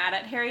get as mad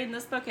at Harry in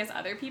this book as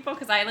other people,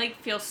 because I, like,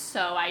 feel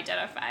so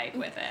identified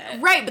with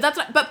it. Right,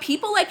 but but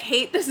people like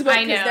hate this book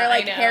I because know, they're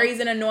like I know. Harry's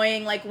an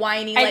annoying, like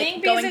whiny, I like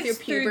think going because through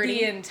it's puberty.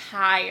 through the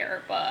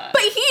entire book.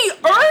 But he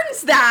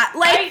earns that.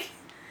 Like,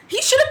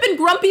 he should have been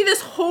grumpy this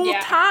whole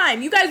Yeah.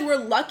 time. You guys were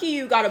lucky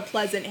you got a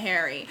pleasant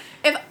Harry.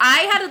 If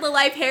I had the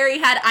life Harry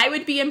had, I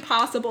would be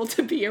impossible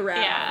to be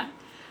around. Yeah.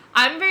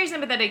 I'm very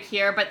sympathetic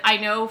here, but I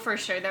know for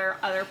sure there are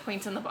other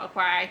points in the book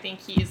where I think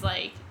he's,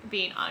 like,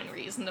 being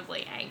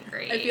unreasonably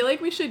angry. I feel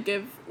like we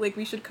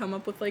should come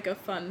up with, like, a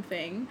fun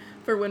thing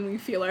for when we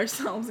feel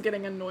ourselves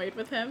getting annoyed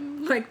with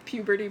him. Like,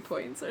 puberty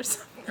points or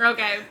something.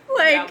 Okay.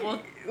 Like, Yeah,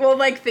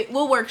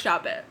 we'll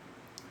workshop it.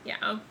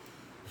 yeah.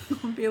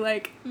 We'll be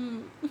like,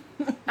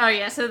 Oh,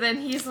 yeah, so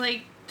then he's,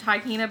 like,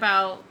 talking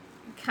about,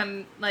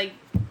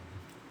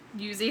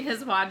 using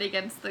his wand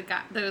against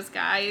those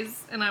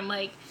guys, and I'm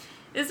like,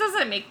 this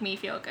doesn't make me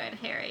feel good,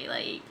 Harry.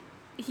 Like,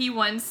 he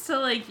wants to,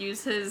 like,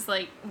 use his,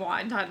 like,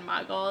 wand on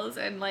muggles,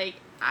 and, like,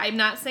 I'm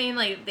not saying,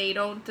 like, they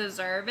don't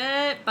deserve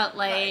it, but,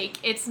 like, Right.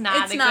 it's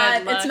not a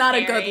good look, It's not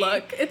a good Harry.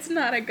 look. It's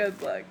not a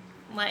good look.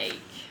 Like,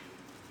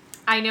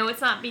 I know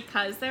it's not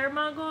because they're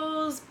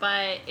muggles,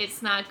 but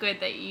it's not good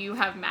that you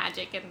have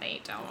magic and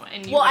they don't.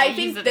 And you Well, I use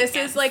think it this is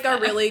against like a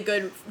them. really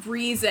good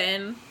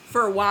reason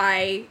for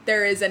why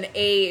there is an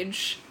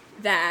age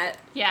that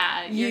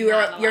Yeah,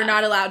 you're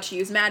not allowed to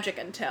use magic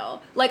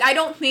until. Like, I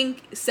don't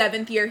think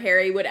 7th year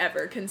Harry would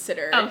ever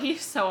consider. Oh,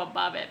 he's so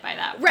above it by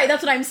that point. Right,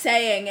 that's what I'm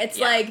saying. It's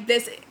Yeah. like,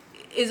 this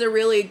is a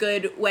really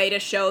good way to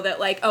show that,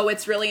 like, oh,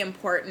 it's really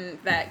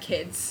important that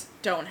kids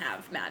don't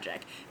have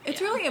magic. It's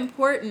Yeah. really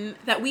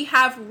important that we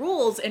have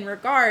rules in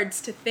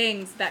regards to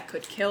things that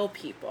could kill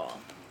people.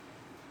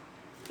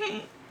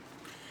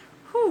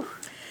 Whew.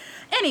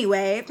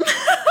 Anyway,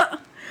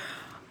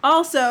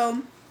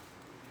 also,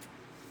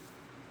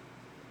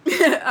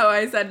 oh,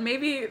 I said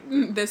maybe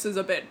this is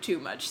a bit too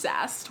much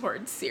sass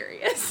towards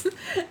Sirius.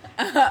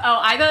 Oh,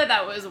 I thought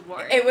that was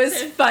warranted. It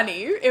was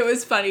funny. It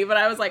was funny, but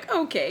I was like,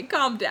 okay,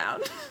 calm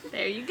down.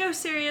 There you go,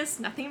 Sirius.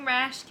 Nothing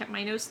rash. Kept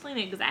my nose clean.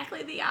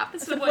 Exactly the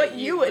opposite of What what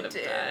you would would have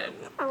do.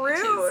 done.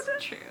 Rude. Which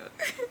is true.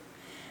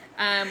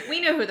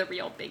 We know who the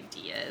real Big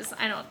D is.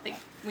 I don't think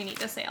we need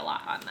to say a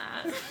lot on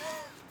that.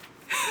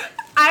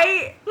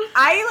 I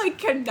like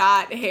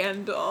cannot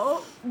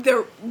handle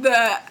the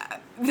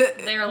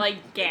They're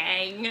like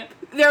gang.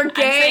 their I'm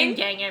saying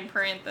gang, gang in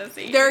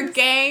parentheses. their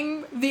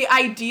gang, the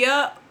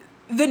idea,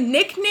 the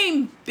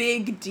nickname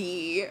Big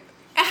D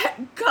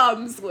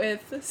comes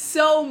with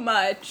so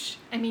much.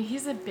 I mean,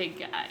 he's a big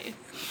guy.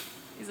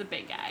 He's a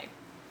big guy.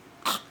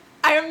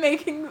 I am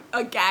making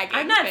a gagging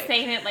I'm not face.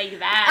 saying it like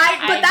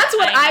that. But that's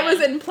what I was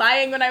meant-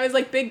 implying when I was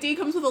like, Big D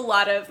comes with a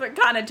lot of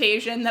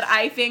connotation that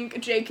I think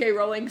J.K.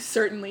 Rowling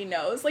certainly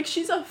knows. Like,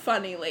 she's a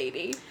funny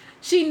lady.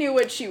 She knew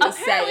what she was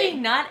Apparently,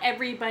 saying. not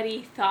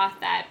everybody thought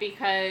that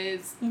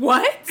because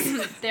What?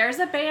 there's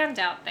a band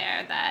out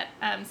there that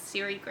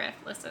Siri Griff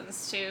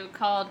listens to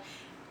called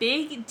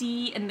Big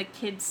D and the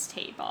Kids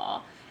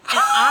Table. And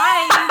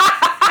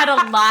I had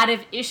a lot of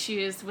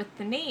issues with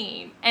the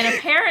name. And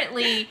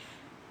apparently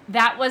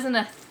that wasn't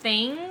a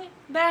thing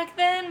back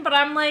then, but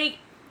I'm like,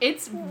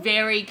 it's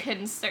very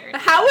concerning.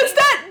 How is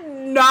that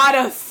not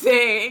a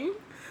thing?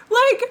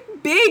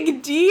 Like,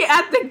 Big D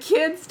at the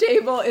kids'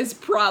 table is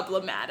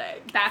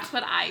problematic. That's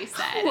what I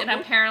said. And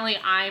apparently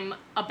I'm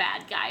a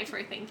bad guy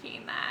for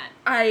thinking that.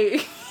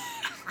 I...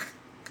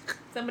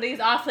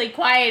 Somebody's awfully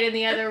quiet in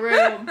the other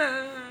room.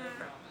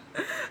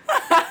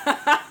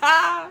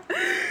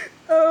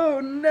 Oh,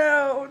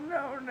 no.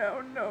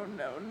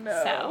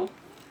 So,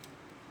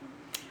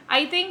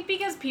 I think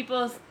because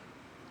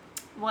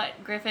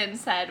what Griffin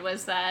said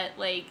was that,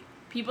 like,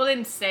 people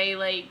didn't say,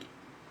 like,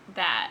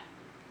 that,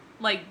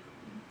 like,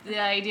 the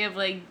idea of,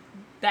 like,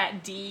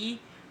 that D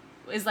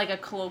is, like, a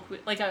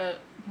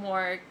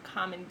more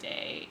current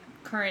day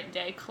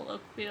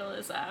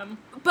colloquialism.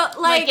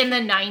 But, Like, in the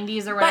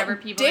 90s or whatever,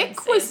 but people Dick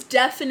didn't say. was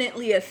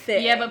definitely a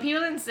thing. Yeah, but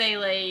people didn't say,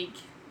 like,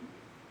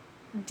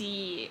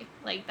 D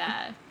like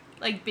that.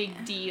 Like,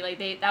 Big D. Like,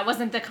 that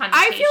wasn't the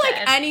connotation. I feel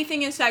like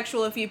anything is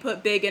sexual if you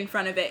put big in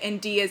front of it, and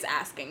D is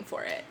asking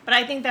for it. But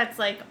I think that's,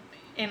 like,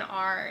 in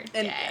our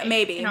day.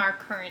 Maybe. In our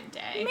current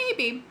day.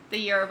 Maybe. The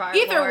year of our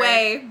Either Lord,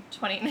 way,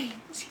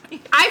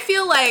 2019. I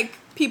feel like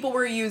people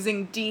were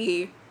using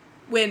D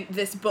when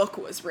this book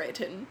was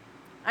written.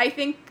 I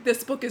think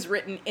this book is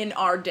written in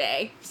our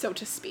day, so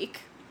to speak.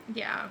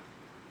 Yeah.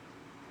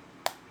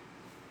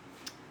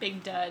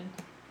 Big dud.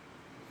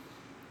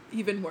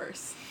 Even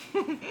worse.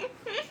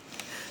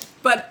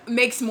 But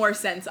makes more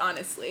sense,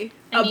 honestly.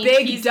 And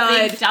Big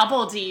dud. Big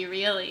double D,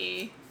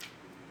 really.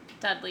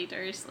 Dudley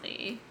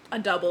Dursley. A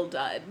double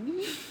dud.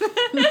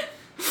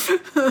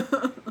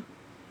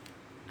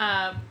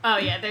 Oh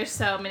yeah, there's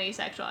so many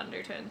sexual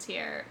undertones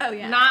here. Oh,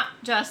 yeah. Not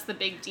just the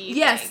Big D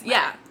Yes, thing,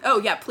 yeah. Oh,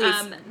 yeah, please.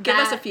 Give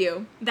us a that-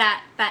 few.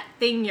 That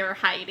thing you're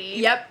hiding.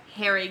 Yep.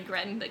 Harry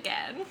grinned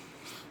again.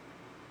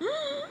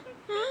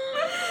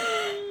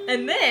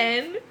 And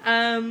then,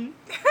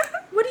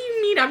 what do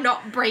you mean I'm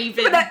not brave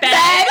in bed?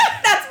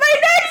 That's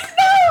my next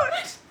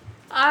note!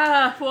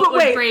 What But would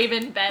wait, brave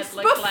in bed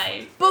look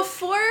like?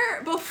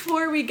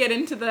 Before we get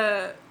into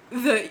the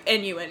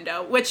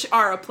innuendo, which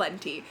are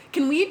aplenty,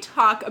 can we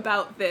talk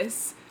about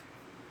this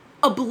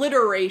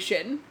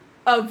obliteration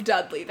of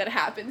Dudley that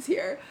happens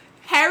here?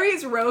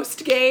 Harry's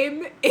roast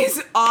game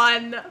is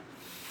on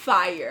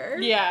fire.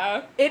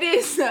 Yeah. It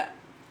is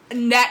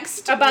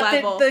next About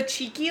level. the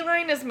cheeky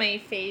line is my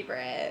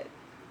favorite.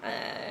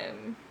 I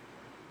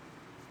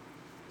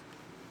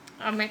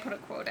might put a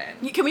quote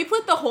in. Can we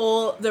put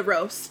the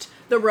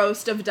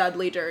roast of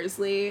Dudley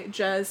Dursley,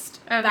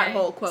 just that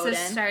whole quote so in?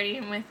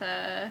 starting with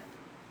a...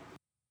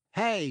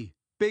 Hey,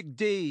 Big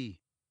D!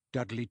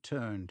 Dudley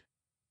turned.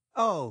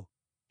 Oh,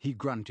 he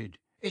grunted.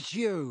 It's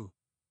you.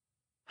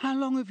 How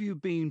long have you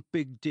been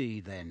Big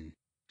D, then?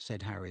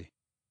 Said Harry.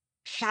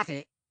 Shut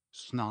it,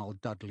 snarled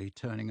Dudley,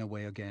 turning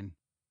away again.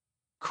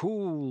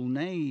 Cool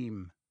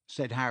name,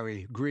 said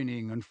Harry,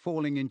 grinning and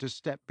falling into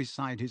step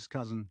beside his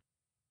cousin.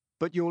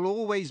 But you'll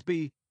always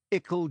be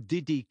Ickle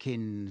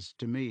Diddykins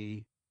to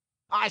me.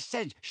 I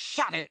said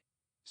shut it,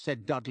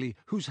 said Dudley,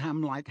 whose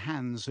ham-like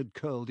hands had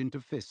curled into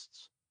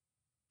fists.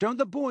 Don't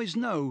the boys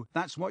know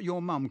that's what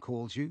your mum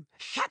calls you?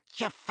 Shut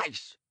your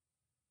face!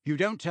 You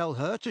don't tell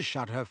her to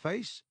shut her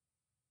face.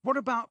 What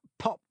about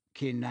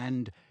Popkin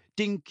and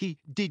Dinky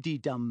Diddy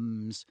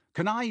Dums?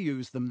 Can I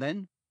use them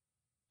then?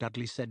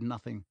 Dudley said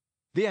nothing.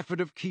 The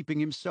effort of keeping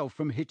himself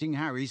from hitting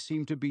Harry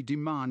seemed to be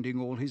demanding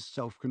all his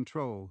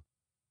self-control.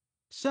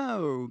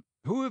 So,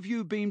 who have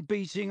you been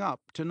beating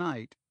up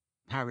tonight?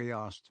 Harry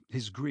asked,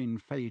 his grin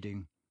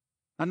fading.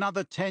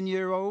 Another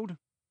 10-year-old?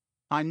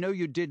 I know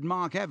you did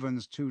Mark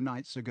Evans 2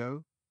 nights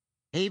ago.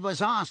 He was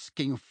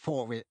asking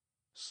for it,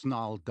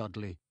 snarled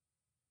Dudley.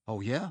 Oh,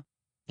 yeah?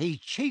 He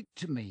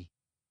cheeked me.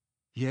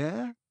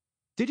 Yeah?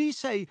 Did he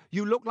say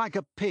you look like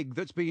a pig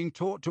that's being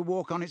taught to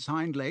walk on its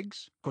hind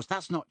legs? 'Cause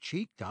that's not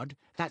cheek, Dud.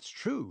 That's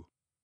true.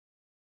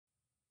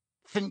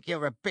 Think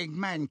you're a big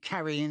man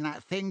carrying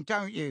that thing,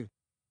 don't you?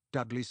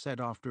 Dudley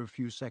said after a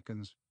few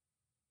seconds.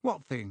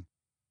 What thing?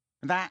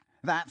 That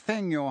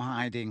thing you're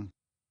hiding.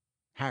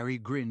 Harry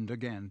grinned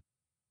again.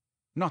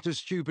 Not as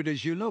stupid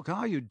as you look,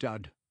 are you,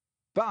 Dud?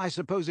 But I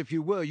suppose if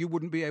you were, you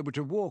wouldn't be able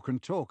to walk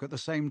and talk at the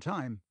same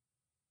time.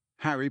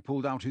 Harry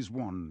pulled out his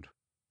wand.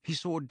 He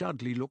saw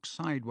Dudley look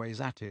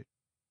sideways at it.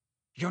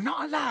 You're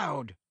not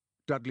allowed,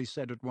 Dudley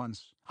said at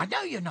once. I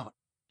know you're not.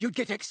 You'd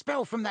get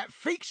expelled from that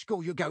freak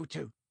school you go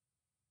to.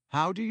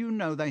 How do you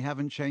know they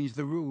haven't changed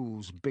the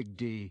rules, Big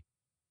D?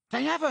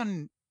 They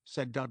haven't,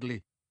 said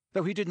Dudley,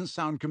 though he didn't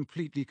sound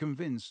completely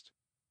convinced.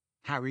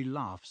 Harry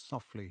laughed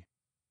softly.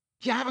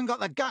 You haven't got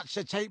the guts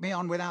to take me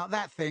on without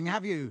that thing,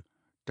 have you?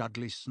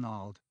 Dudley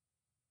snarled.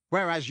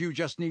 Whereas you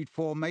just need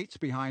 4 mates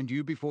behind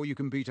you before you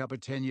can beat up a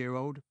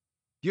 10-year-old.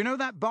 You know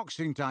that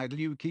boxing title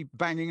you keep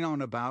banging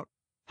on about?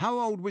 How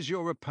old was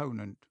your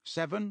opponent?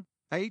 7?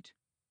 8?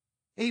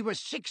 He was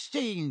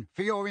 16,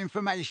 for your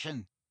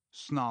information,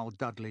 snarled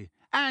Dudley.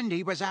 And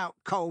he was out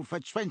cold for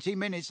 20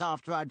 minutes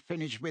after I'd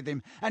finished with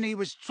him, and he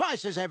was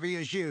twice as heavy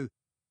as you.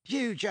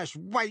 You just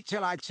wait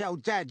till I tell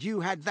Dad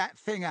you had that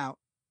thing out.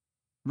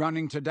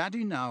 Running to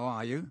Daddy now,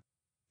 are you?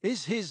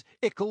 Is his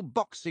ickle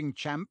boxing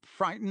champ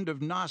frightened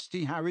of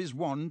Nasty Harry's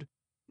wand?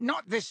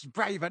 Not this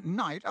brave at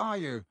night, are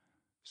you?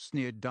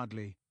 Sneered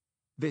Dudley.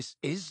 This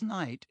is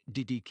night,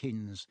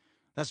 Diddykins.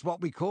 That's what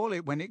we call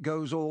it when it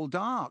goes all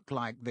dark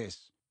like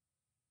this.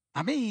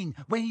 I mean,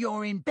 when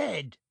you're in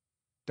bed,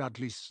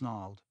 Dudley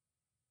snarled.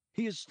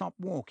 He had stopped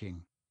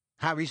walking.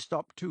 Harry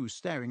stopped too,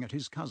 staring at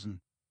his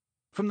cousin.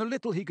 From the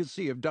little he could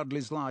see of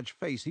Dudley's large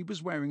face, he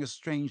was wearing a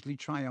strangely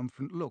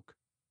triumphant look.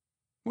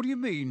 What do you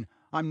mean,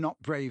 I'm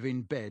not brave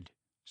in bed?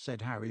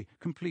 Said Harry,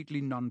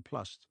 completely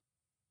nonplussed.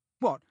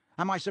 What,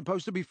 am I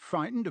supposed to be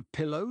frightened of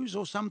pillows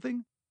or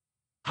something?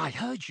 I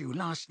heard you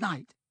last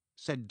night,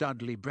 said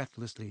Dudley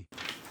breathlessly.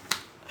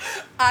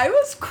 I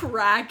was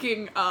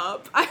cracking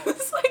up. I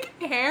was like,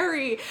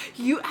 Harry,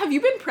 have you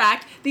been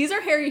these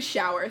are Harry's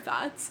shower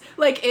thoughts.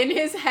 Like in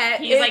his head.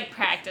 He's like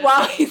practicing.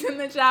 While he's in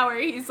the shower,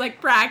 he's like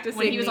practicing.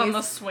 When he was on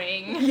the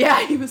swing.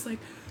 Yeah, he was like,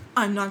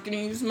 I'm not going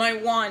to use my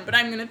wand, but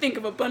I'm going to think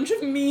of a bunch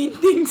of mean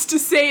things to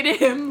say to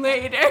him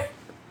later.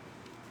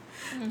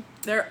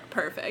 They're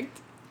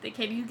perfect. The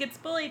kid who gets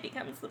bullied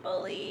becomes the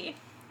bully.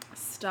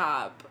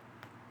 Stop.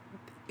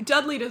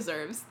 Dudley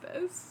deserves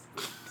this.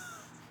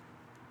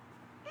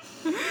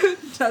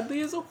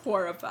 Dudley is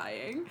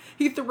horrifying.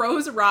 He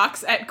throws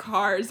rocks at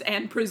cars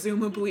and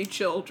presumably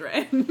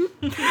children.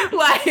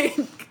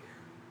 Like...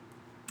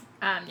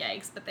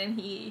 Yikes, but then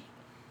he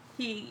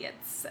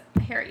gets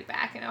Harry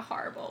back in a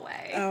horrible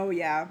way. Oh,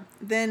 yeah.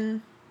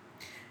 Then...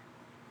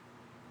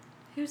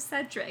 Who's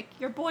Cedric?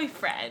 Your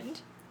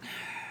boyfriend.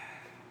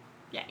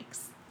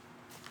 Yikes.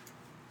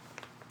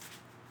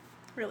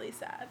 Really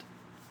sad.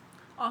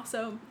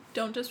 Also,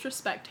 don't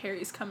disrespect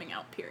Harry's coming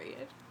out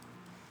period.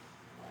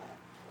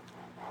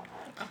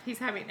 Oh, he's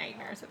having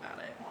nightmares about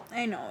it.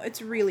 I know.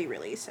 It's really,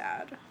 really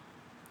sad.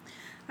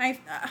 And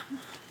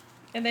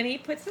then he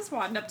puts his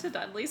wand up to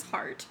Dudley's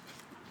heart.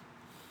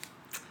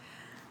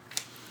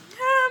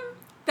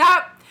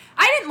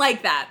 I didn't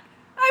like that.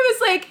 I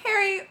was like,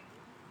 Harry,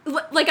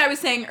 like I was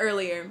saying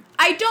earlier,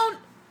 I don't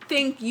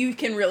think you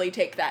can really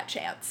take that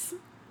chance.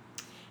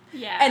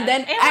 Yeah. And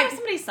then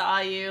somebody saw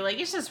you. Like,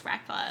 it's just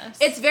reckless.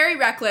 It's very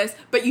reckless,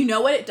 but you know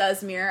what it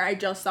does mirror? I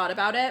just thought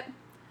about it.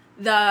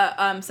 The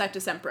Secta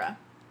Sempra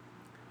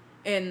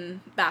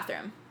in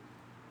bathroom.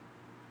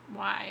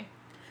 Why?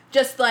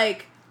 Just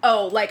like,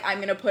 oh, like, I'm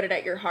gonna put it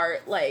at your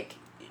heart, like,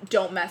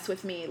 don't mess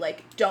with me,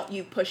 like, don't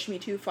you push me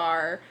too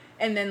far.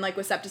 And then, like,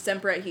 with Septa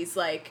Sempra, he's,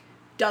 like,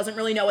 doesn't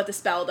really know what the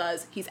spell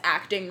does. He's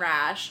acting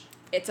rash.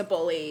 It's a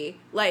bully.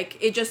 Like,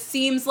 it just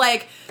seems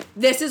like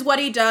this is what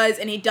he does,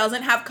 and he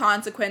doesn't have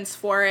consequence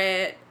for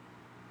it.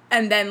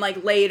 And then,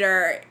 like,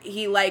 later,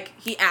 he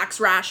acts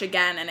rash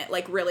again, and it,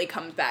 like, really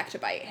comes back to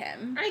bite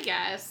him. I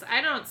guess.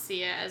 I don't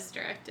see it as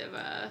direct of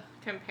a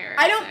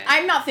comparison.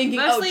 I'm not thinking,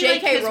 mostly, J.K.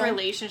 like, his Rowling...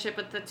 relationship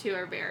with the two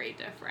are very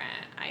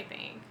different, I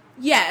think.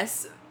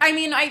 Yes. I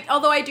mean,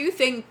 although I do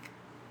think,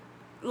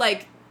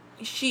 like,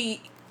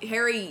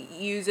 Harry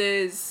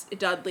uses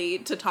Dudley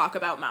to talk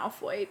about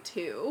Malfoy,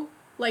 too.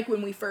 Like,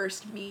 when we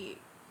first meet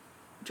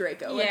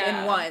Draco,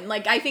 Yeah. in one.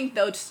 Like, I think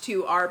those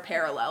two are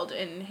paralleled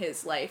in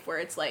his life, where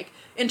it's, like,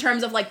 in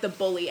terms of, like, the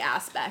bully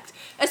aspect.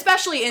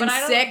 Especially in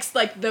 6,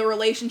 like, the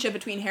relationship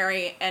between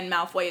Harry and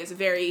Malfoy is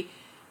very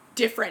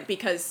different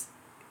because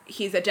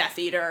he's a Death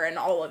Eater and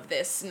all of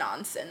this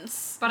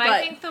nonsense. But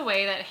I think the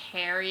way that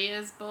Harry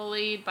is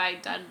bullied by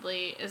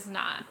Dudley is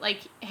not,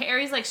 like,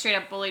 Harry's, like, straight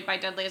up bullied by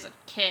Dudley as a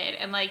kid,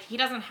 and, like, he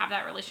doesn't have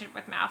that relationship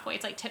with Malfoy.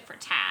 It's, like, tit for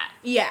tat.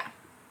 Yeah.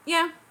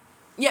 Yeah.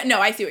 Yeah, no,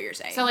 I see what you're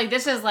saying. So, like,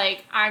 this is,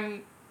 like,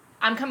 I'm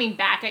coming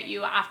back at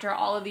you after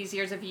all of these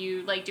years of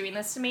you, like, doing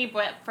this to me,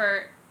 but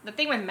for the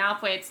thing with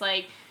Malfoy, it's,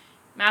 like,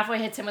 Malfoy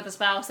hits him with a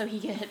spell, so he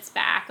hits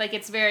back. Like,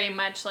 it's very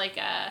much like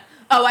a...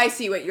 Oh, I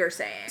see what you're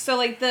saying. So,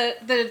 like,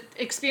 the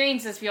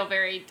experiences feel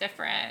very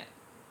different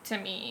to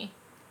me.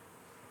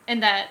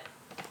 And that,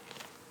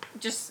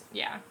 just,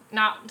 yeah,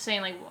 not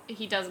saying, like,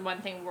 he does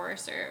one thing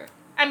worse or...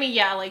 I mean,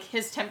 yeah, like,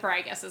 his temper,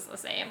 I guess, is the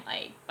same,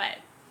 like, but...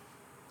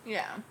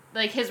 Yeah.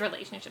 Like, his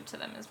relationship to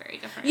them is very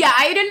different. Yeah,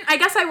 I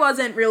guess I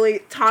wasn't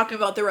really talking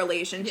about the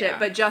relationship, Yeah.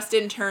 but just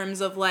in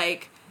terms of,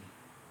 like,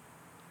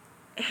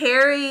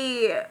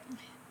 Harry...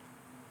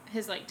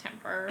 His, like,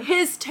 temper.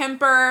 His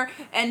temper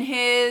and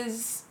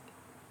his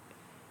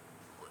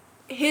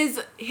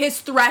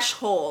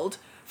threshold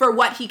for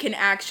what he can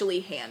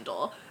actually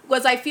handle.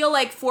 Because I feel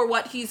like for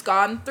what he's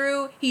gone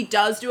through, he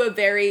does do a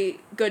very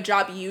good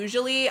job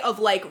usually of,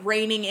 like,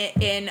 reining it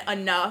in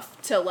enough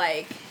to,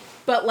 like...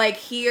 But, like,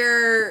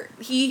 here,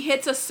 he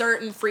hits a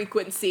certain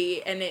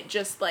frequency and it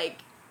just, like,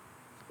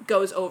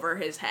 goes over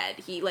his head.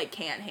 He, like,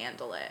 can't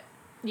handle it.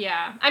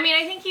 Yeah. I mean,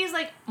 I think he's,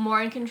 like,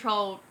 more in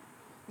control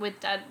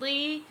with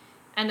Dudley,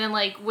 and then,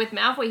 like, with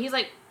Malfoy, he's,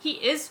 like, he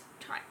is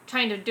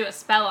trying to do a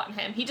spell on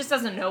him. He just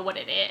doesn't know what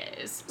it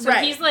is. So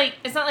Right. he's, like,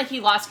 it's not like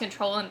he lost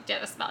control and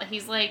did a spell.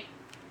 He's, like,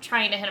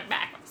 trying to hit him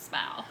back with a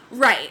spell.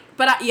 Right.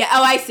 But, yeah,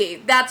 oh, I see.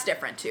 That's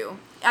different, too.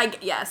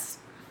 Yes.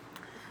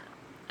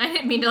 I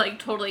didn't mean to, like,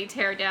 totally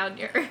tear down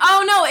your...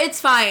 Oh, no,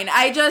 it's fine.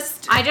 I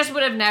just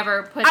would have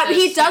never put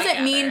he this doesn't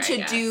together, mean I to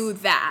guess. do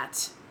that.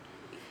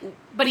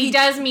 But he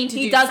does mean to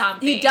do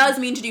something. He does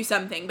mean to do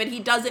something, but he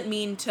doesn't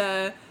mean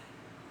to,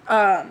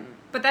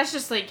 But that's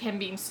just, like, him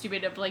being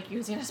stupid of, like,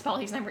 using a spell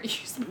he's never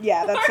used before.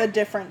 Yeah, that's a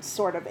different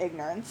sort of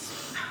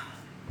ignorance.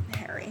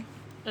 Harry.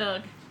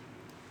 Ugh.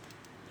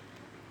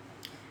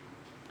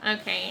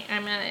 Okay,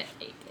 I'm gonna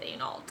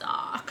getting all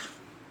dark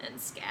and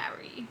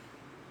scary.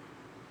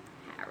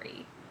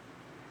 Harry.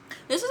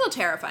 This is a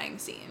terrifying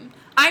scene.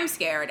 I'm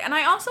scared, and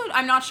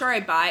I'm not sure I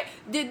buy.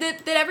 Did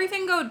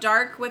everything go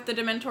dark with the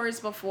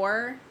Dementors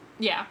before?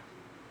 Yeah.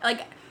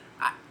 Like,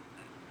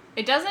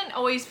 It doesn't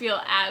always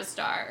feel as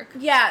dark.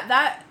 yeah,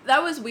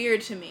 that was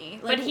weird to me.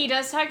 Like, But he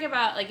does talk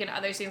about, like, in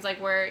other scenes,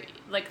 like, where,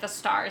 like, the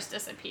stars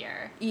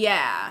disappear.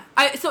 yeah.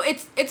 So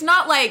it's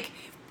not like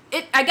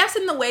it. I guess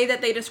in the way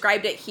that they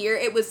described it here,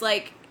 it was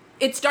like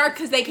it's dark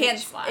because they can't.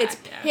 Pitch black, It's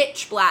yeah.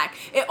 pitch black.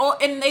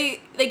 And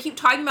they keep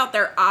talking about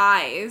their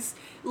eyes.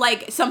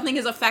 Like, something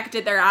has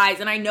affected their eyes,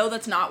 and I know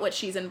that's not what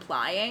she's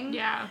implying.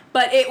 Yeah.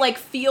 But it, like,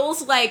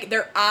 feels like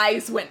their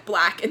eyes went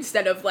black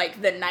instead of,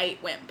 like, the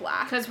night went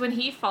black. Because when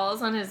he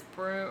falls on his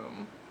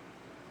broom,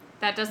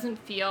 that doesn't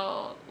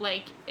feel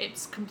like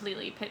it's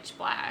completely pitch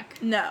black.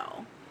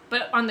 No.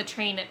 But on the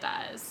train it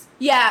does.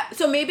 Yeah,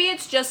 so maybe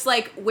it's just,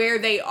 like, where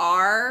they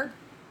are.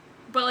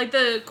 But, like,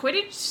 the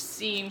Quidditch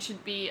scene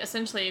should be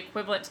essentially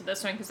equivalent to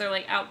this one because they're,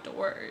 like,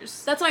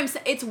 outdoors. That's what I'm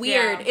saying. It's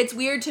weird. Yeah. It's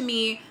weird to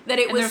me that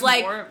it And was, there's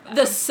like, more of them.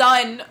 the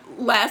sun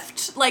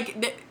left.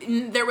 Like,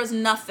 there was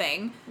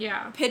nothing.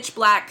 Yeah. Pitch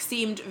black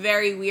seemed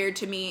very weird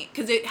to me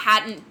because it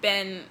hadn't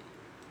been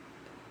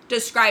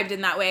described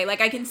in that way.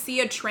 Like, I can see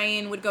a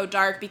train would go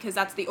dark because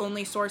that's the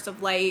only source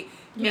of light.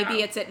 Maybe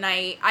Yeah. it's at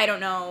night. I don't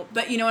know.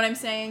 But you know what I'm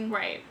saying?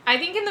 Right. I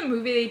think in the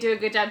movie they do a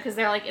good job because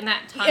they're, like, in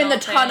that tunnel. In the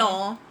thing.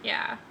 tunnel.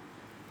 Yeah.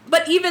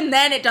 But even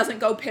then, it doesn't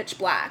go pitch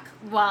black.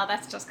 Well,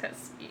 that's just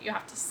because you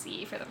have to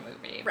see for the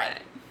movie. Right.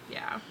 But,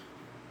 yeah.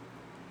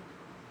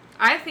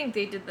 I think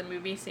they did the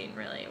movie scene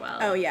really well.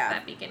 Oh, yeah.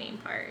 That beginning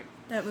part.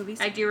 That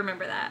movie's... I do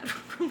remember that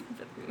from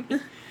the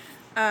movie.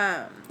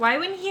 Um, Why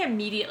wouldn't he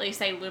immediately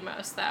say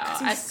Lumos,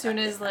 though? As soon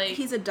as, like...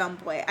 He's a dumb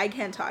boy. I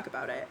can't talk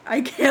about it.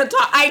 I can't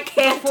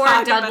before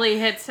talk Dudley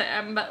hits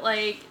him, but,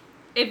 like,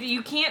 if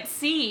you can't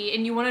see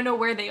and you want to know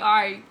where they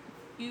are,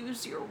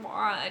 use your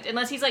wand.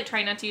 Unless he's, like,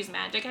 trying not to use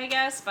magic, I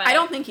guess, but... I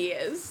don't think he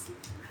is.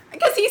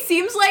 Because he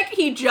seems like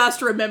he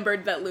just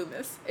remembered that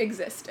Loomis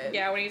existed.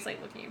 Yeah, when he's,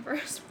 like, looking for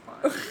his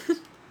wand.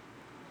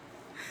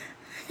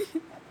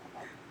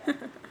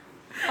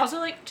 Also,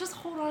 like, just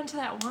hold on to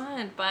that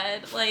wand,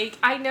 bud. Like,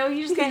 I know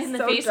you just got hit in the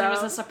so face and it was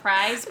dumb. a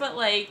surprise, but,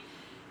 like,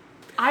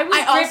 I would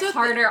I also, grip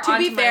harder to be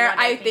onto my fair, wand,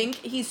 I think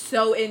he's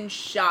so in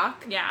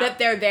shock Yeah. that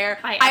they're there.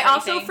 By I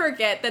also everything.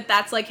 forget that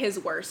that's, like, his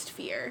worst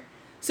fear.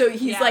 So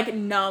he's, Yeah. like,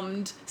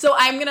 numbed. So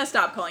I'm gonna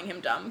stop calling him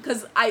dumb,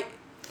 because I'm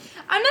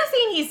not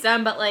saying he's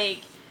dumb, but,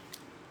 like,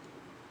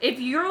 if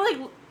you're,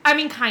 like, I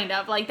mean, kind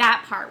of, like,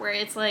 that part where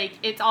it's, like,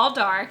 it's all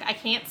dark, I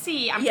can't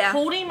see, I'm Yeah.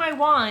 holding my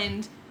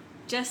wand,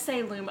 just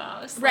say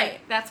Lumos. Like, Right.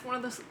 that's one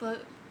of the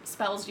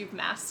spells you've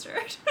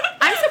mastered.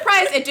 I'm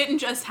surprised it didn't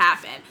just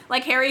happen.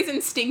 Like, Harry's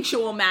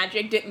instinctual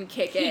magic didn't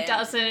kick in. He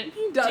doesn't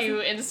do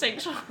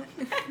instinctual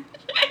magic.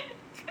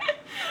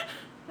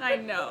 I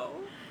know.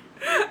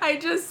 I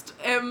just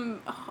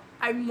I'm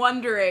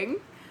wondering.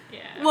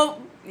 Yeah.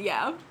 Well,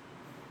 yeah.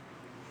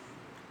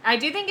 I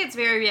do think it's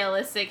very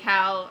realistic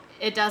how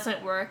it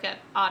doesn't work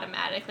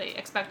automatically.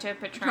 Expecto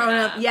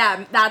Patronum.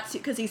 Yeah, that's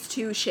because he's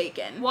too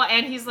shaken. Well,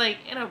 and he's like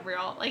in a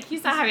real, like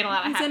he's not having a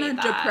lot of He's happy in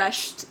a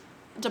thoughts.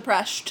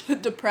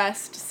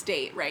 depressed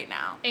state right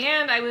now.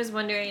 And I was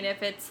wondering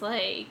if it's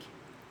like,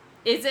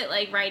 is it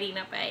like riding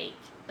a bike?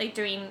 Like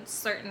doing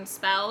certain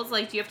spells?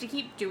 Like, do you have to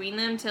keep doing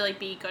them to like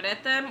be good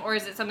at them? Or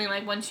is it something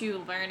like once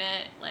you learn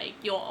it, like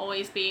you'll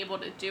always be able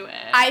to do it?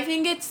 I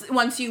think it's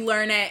once you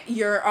learn it,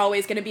 you're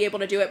always going to be able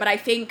to do it. But I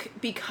think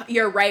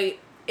you're right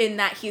in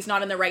that he's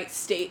not in the right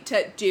state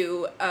to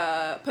do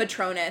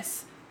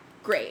Patronus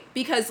great.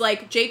 Because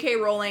like J.K.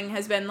 Rowling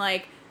has been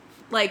like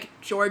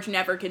George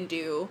never can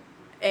do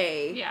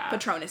a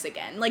Patronus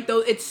again. Like,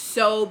 though it's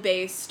so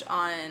based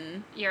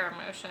on your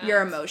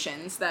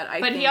emotions that I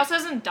But think... he also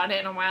hasn't done it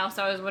in a while,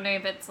 so I was wondering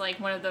if it's like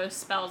one of those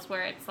spells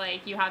where it's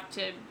like you have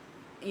to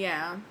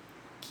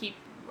keep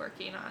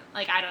working on,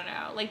 like, I don't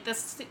know, like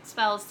this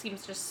spell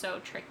seems just so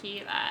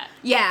tricky that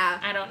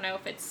I don't know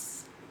if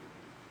it's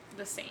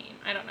the same.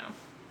 I don't know.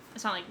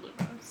 It's not like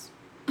Lumos.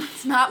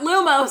 It's not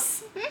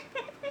Lumos.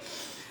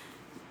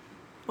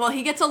 Well,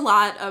 he gets a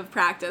lot of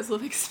practice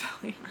with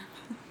expelling.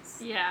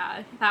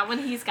 Yeah, that one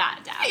he's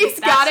got down.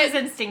 Got his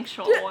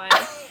instinctual one.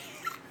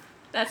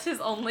 That's his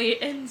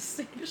only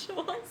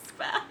instinctual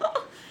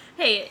spell.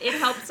 Hey, it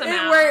helps him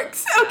out. It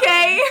works, so.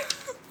 okay?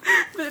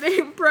 The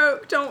name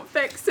broke, don't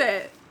fix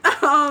it.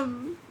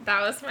 That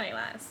was my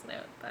last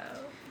note,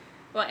 though.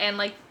 Well, and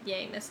like,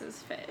 yay,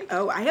 Mrs. Fig.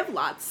 Oh, I have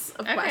lots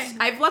of Okay. questions.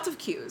 I have lots of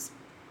cues.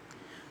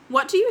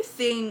 What do you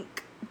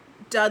think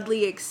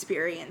Dudley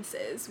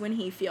experiences when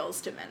he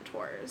feels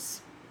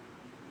Dementors?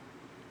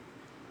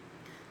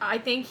 I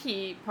think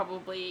he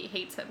probably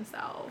hates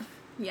himself.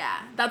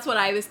 Yeah, that's what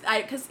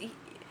because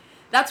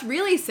that's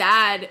really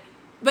sad,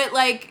 but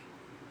like...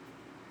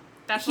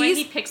 That's why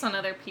he picks on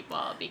other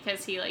people,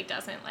 because he like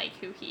doesn't like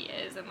who he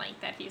is and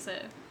like that he's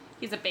a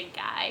big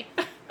guy.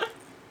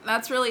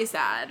 That's really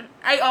sad.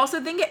 I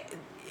also think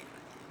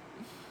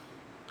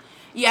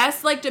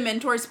yes, like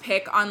Dementors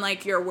pick on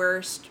like your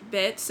worst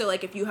bits. So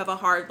like if you have a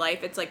hard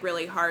life, it's like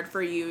really hard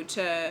for you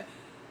to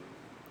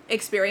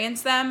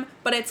experience them.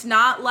 But it's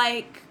not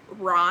like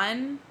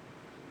Ron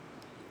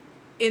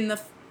in the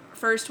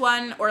first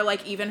one, or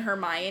like even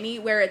Hermione,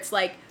 where it's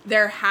like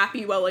they're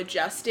happy,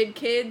 well-adjusted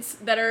kids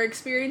that are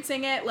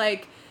experiencing it.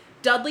 Like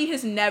Dudley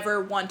has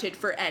never wanted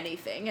for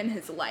anything in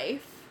his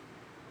life,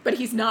 but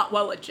he's not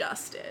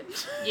well-adjusted.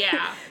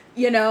 Yeah.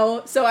 You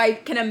know? So I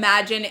can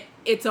imagine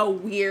it's a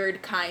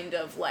weird kind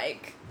of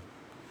like...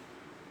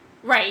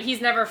 Right,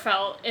 he's never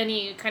felt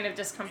any kind of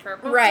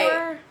discomfort before.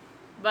 Right.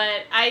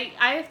 But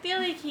I feel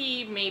like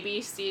he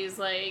maybe sees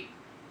like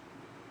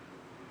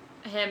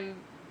him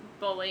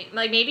bullying,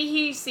 like maybe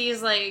he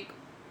sees like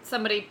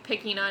somebody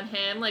picking on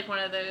him, like one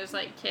of those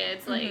like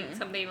kids, like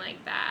something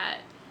like that.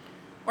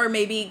 Or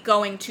maybe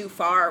going too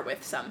far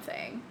with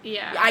something.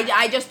 Yeah.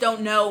 I just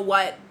don't know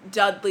what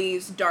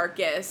Dudley's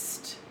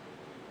darkest...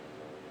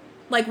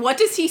 Like, what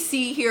does he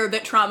see here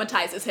that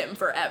traumatizes him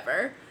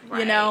forever? Right.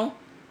 You know?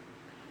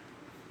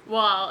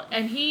 Well,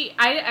 and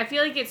I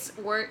feel like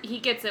he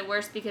gets it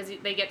worse because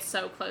they get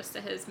so close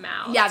to his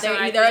mouth. Yeah, so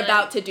they're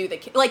about to do the...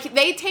 Like,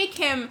 they take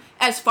him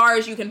as far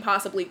as you can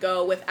possibly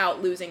go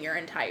without losing your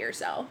entire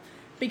self.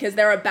 Because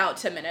they're about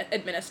to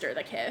administer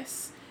the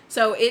kiss.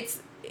 So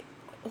it's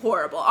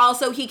horrible.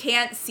 Also, he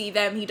can't see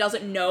them. He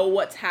doesn't know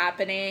what's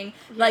happening.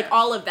 Yeah. Like,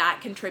 all of that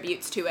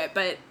contributes to it,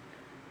 but...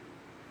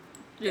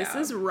 This Yeah.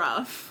 is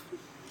rough.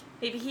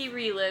 Maybe he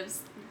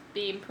relives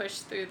being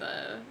pushed through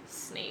the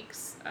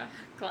snake's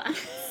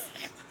glass.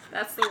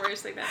 That's the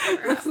worst thing that's ever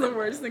happened. That's the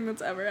worst thing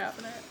that's ever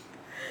happened.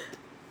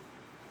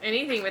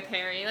 Anything with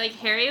Harry. Like,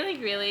 Harry,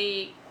 like,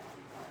 really,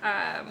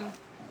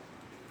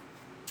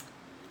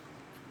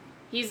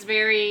 he's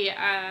very,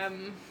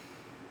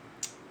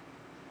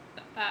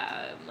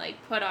 like,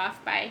 put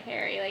off by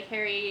Harry. Like,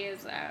 Harry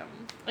is,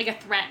 like, a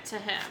threat to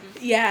him.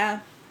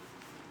 Yeah.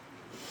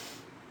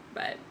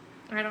 But,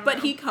 I don't know. But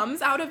he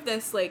comes out of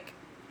this, like...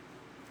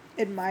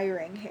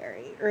 Admiring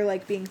Harry, or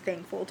like being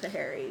thankful to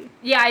Harry.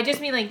 Yeah, I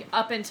just mean, like,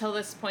 up until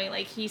this point,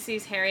 like, he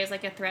sees Harry as,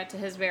 like, a threat to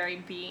his very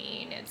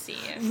being, it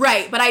seems.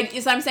 Right, but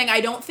I'm saying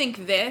I don't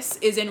think this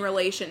is in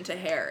relation to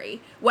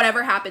Harry.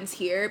 Whatever happens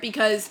here,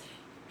 because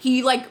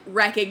he, like,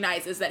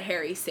 recognizes that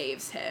Harry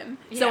saves him.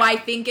 Yeah. So I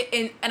think,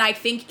 and I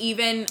think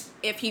even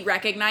if he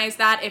recognized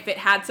that, if it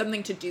had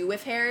something to do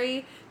with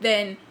Harry,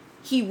 then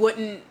he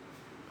wouldn't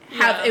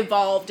have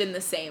evolved in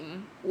the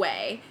same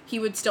way. He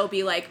would still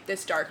be like,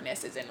 this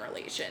darkness is in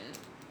relation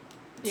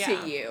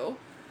to you.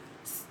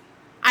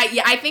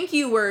 I think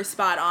you were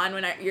spot on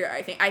when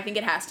I think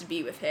it has to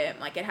be with him.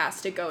 Like, it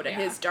has to go to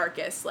his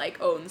darkest,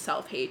 like, own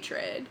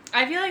self-hatred.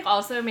 I feel like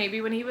also maybe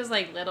when he was,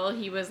 like, little,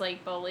 he was,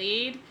 like,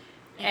 bullied.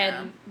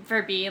 and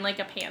for being like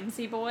a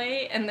pansy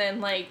boy, and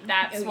then like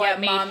that's Yeah, what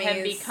made him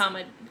mommy's- become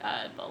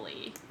a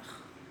bully.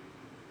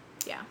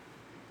 Yeah.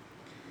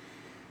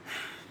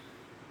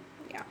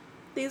 Yeah.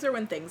 These are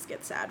when things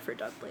get sad for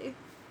Dudley.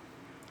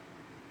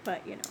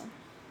 But, you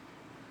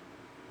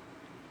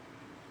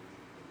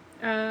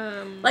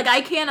know. Like,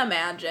 I can't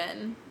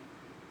imagine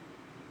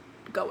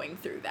going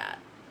through that.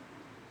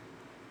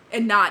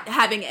 And not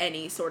having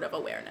any sort of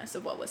awareness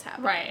of what was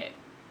happening. right,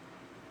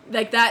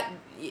 Like, that,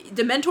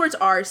 Dementors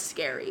are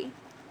scary.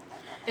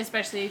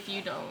 especially if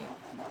you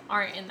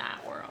aren't in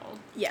that world.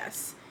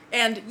 Yes.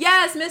 And,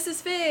 yes,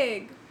 Mrs.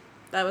 Fig!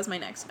 That was my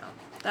next note.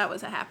 That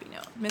was a happy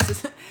note.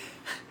 Mrs.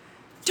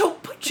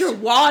 Don't put your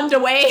wand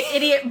away,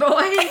 Idiot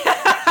boy.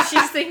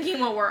 She's thinking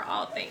what we're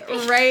all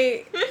thinking.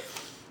 right?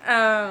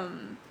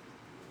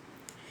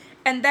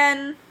 And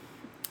then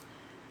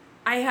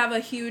I have a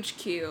huge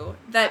cue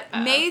that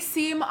may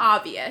seem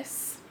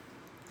obvious,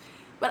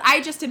 but I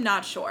just am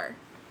not sure.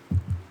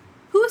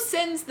 Who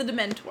sends the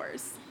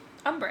Dementors?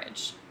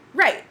 Umbridge.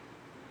 Right.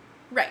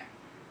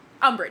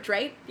 Umbridge,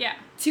 right? Yeah.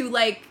 To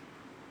like,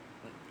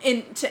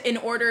 in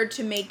order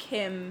to make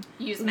him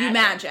Use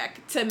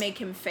magic to make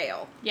him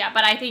fail. Yeah,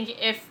 but I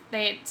think if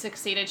they had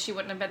succeeded, she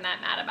wouldn't have been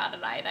that mad about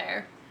it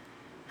either.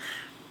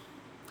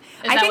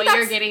 Is that what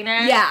you're getting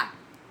there? Yeah.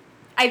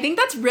 I think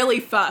that's really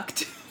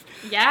fucked.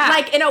 Yeah.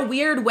 Like, in a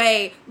weird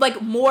way,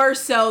 like, more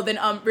so than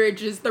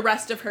Umbridge is the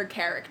rest of her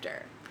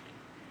character.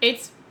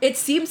 It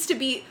seems to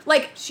be,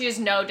 like... She has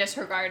no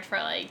disregard for,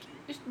 like...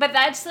 But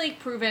that's, like,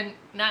 proven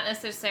not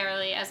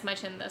necessarily as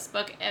much in this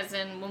book as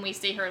in when we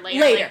see her later.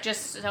 Like,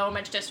 just so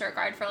much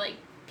disregard for, like,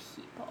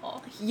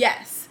 people.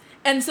 Yes.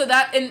 And so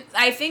that... And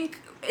I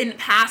think in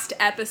past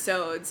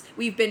episodes,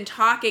 we've been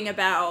talking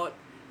about,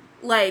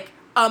 like,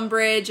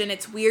 Umbridge, and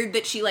it's weird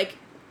that she, like,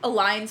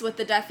 aligns with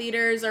the Death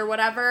Eaters or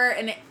whatever,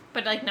 and it...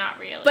 But, like, not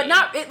really. But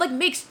not... It, like,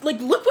 makes...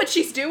 Like, look what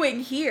she's doing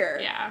here.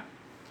 Yeah.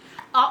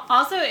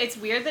 Also, it's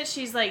weird that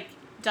she's, like,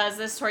 does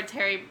this towards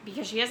Harry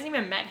because she hasn't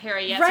even met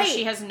Harry yet. Right. So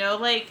she has no,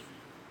 like,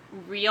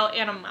 real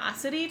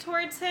animosity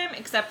towards him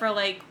except for,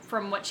 like,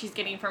 from what she's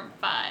getting from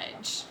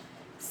Fudge.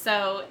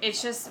 So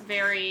it's just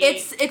very...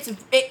 It and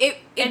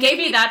gave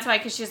maybe me... that's why,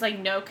 because she's, like,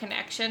 no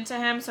connection to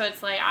him. So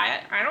it's like,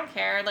 I don't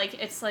care.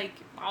 Like, it's like,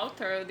 I'll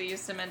throw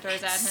these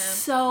Dementors at him.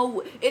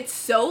 So... It's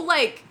so,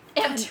 like...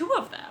 And two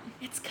of them.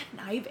 It's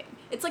conniving.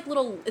 It's like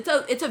little...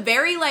 It's a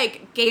very,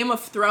 like, Game of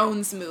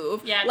Thrones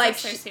move. Yeah, it's like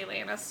Cersei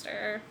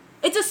Lannister.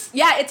 It's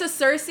a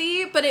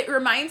Cersei, but it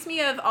reminds me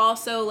of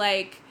also,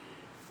 like...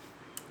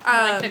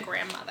 Like the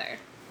grandmother.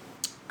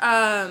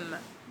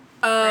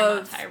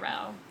 Grandma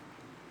Tyrell.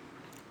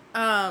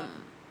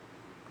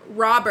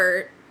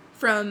 Robert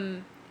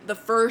from the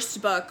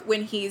first book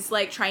when he's,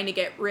 like, trying to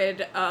get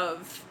rid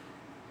of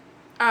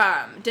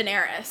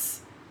Daenerys.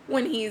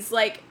 When he's,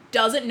 like,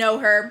 doesn't know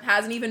her,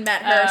 hasn't even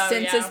met her,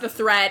 senses the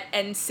threat,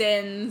 and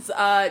sends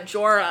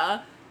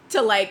Jorah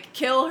to, like,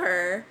 kill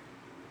her.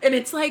 And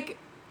it's like,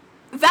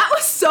 that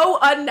was so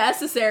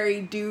unnecessary,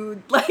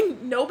 dude.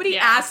 Like, nobody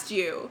asked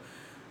you.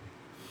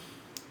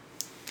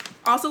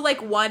 Also,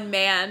 like, one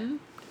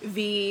man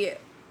v.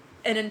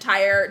 an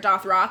entire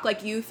Dothrak.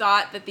 Like, you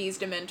thought that these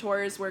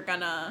Dementors were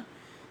gonna...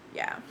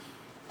 Yeah.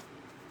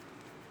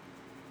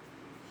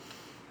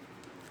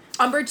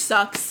 Umbridge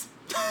sucks.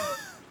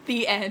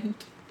 The end.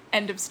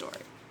 End of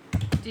story.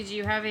 Did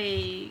you have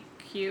a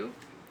cue?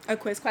 A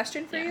quiz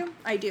question for you?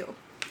 I do.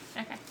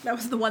 Okay. That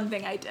was the one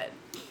thing I did.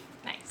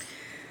 Nice.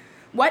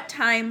 What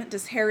time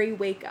does Harry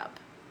wake up?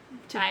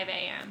 5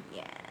 a.m.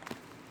 Yeah.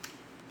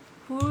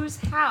 Whose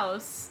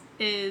house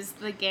is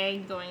the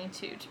gang going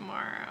to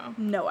tomorrow?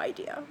 No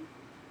idea.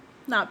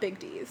 Not Big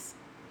D's.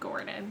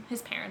 Gordon.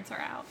 His parents are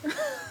out.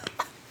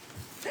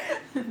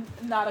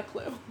 Not a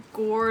clue.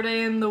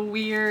 Gordon the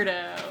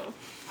weirdo.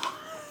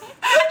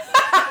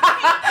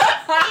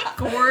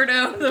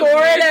 Gordo the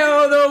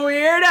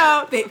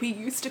weirdo. We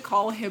used to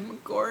call him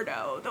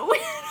Gordo the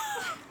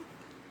weirdo.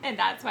 And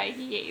that's why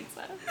he hates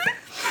us.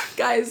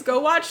 Guys, go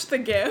watch The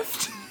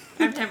Gift.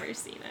 I've never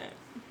seen it.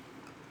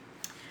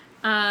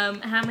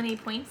 How many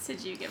points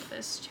did you give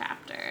this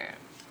chapter?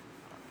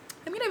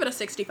 I'm gonna give it a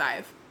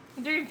 65.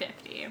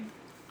 350.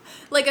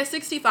 Like, a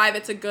 65,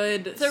 it's a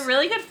good... It's a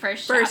really good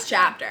first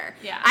chapter.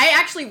 Yeah. I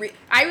actually...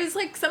 I was,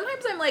 like,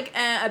 sometimes I'm, like,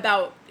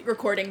 about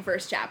recording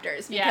first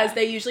chapters because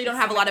they usually don't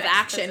have a lot of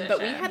action, but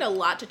we had a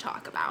lot to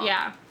talk about.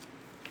 Yeah.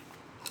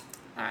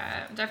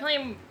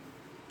 Definitely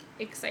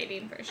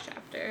exciting first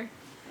chapter.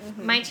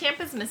 Mm-hmm. My champ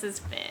is Mrs.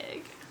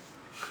 Fig.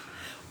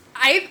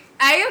 I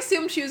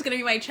assumed she was going to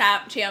be my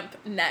champ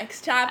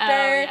next chapter.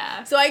 Oh,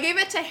 yeah. So I gave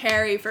it to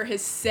Harry for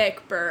his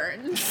sick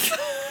burns.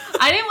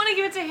 I didn't want to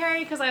give it to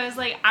Harry because I was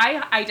like,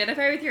 I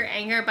identify with your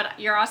anger, but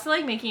you're also,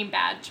 like, making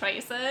bad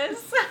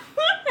choices.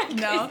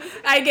 No,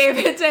 I gave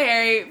it to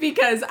Harry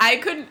because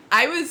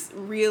I was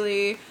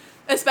really,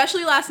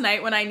 especially last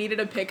night when I needed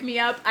a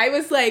pick-me-up, I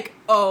was like,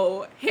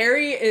 oh,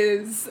 Harry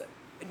is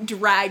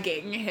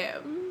dragging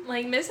him.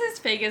 Like, Mrs.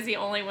 Fig is the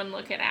only one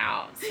looking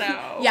out,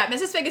 so... Yeah,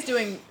 Mrs. Fig is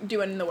doing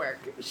the work.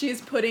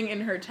 She's putting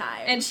in her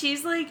time. And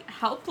she's, like,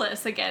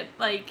 helpless against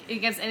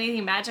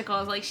anything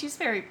magical. Like, she's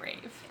very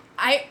brave.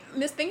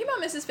 Thinking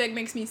about Mrs. Fig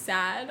makes me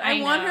sad. I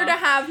I want know. her to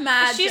have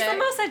magic. She's the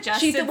most adjusted.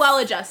 She's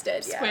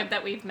well-adjusted, squib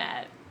that we've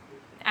met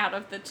out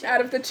of the two.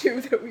 Out of the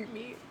two that we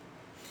meet.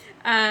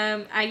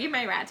 I give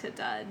my rat to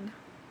Dud.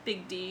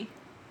 Big D.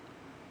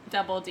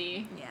 Double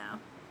D. Yeah.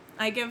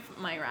 I give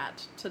my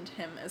rat to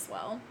him as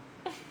well.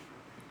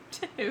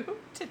 To who?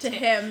 To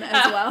him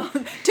as well.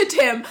 To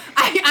Tim.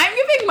 I'm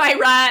giving my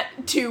rat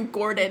to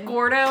Gordon.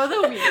 Gordo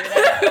the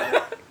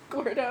weirdo.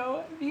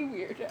 Gordo the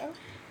weirdo.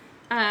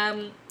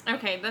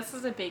 Okay, this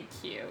is a big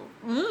cue.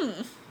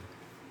 Mm.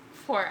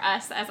 For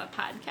us as a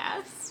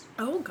podcast.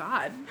 Oh,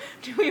 God.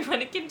 Do we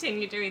want to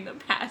continue doing the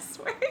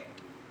password?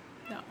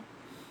 No.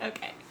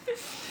 Okay.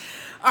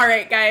 All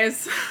right,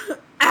 guys.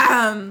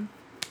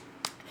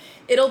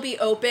 It'll be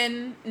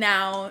open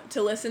now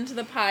to listen to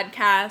the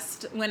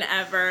podcast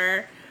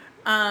whenever.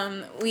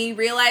 We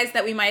realized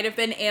that we might have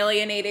been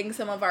alienating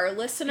some of our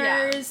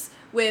listeners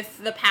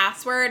with the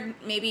password.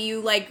 Maybe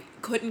you,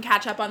 couldn't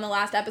catch up on the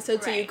last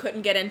episode, so you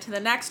couldn't get into the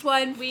next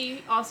one.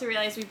 We also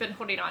realized we've been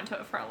holding on to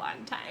it for a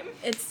long time.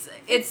 It's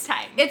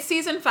time. It's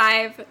season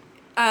 5.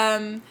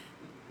 The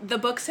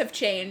books have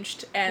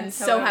changed, and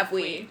so have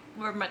we.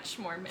 We're much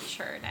more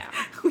mature now.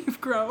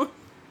 We've grown.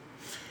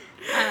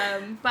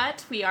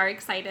 But we are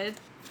excited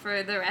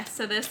for the rest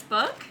of this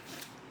book.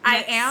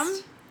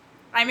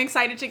 I'm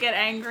excited to get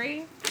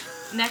angry.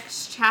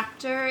 Next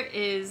chapter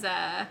is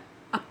a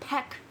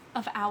peck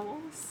of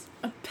owls.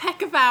 A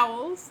peck of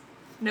owls.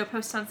 No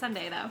post on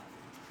Sunday, though.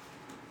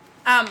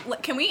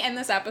 Can we end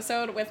this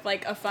episode with,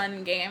 a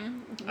fun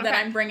game that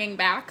I'm bringing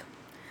back?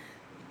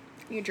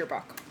 Read your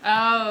book.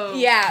 Oh.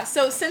 Yeah,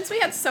 so since we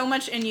had so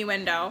much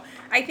innuendo,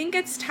 I think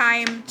it's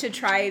time to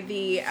try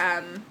the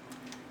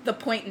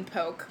point and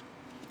poke.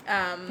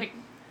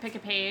 Pick a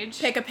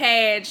page. Pick a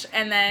page,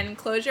 and then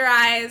close your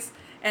eyes,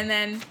 and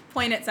then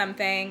point at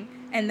something,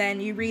 and then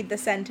you read the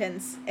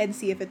sentence and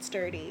see if it's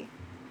dirty.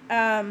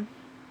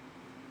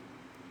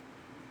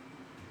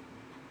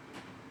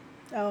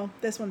 Oh,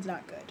 this one's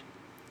not good.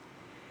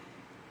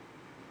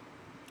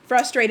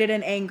 Frustrated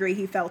and angry,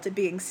 he felt at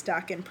being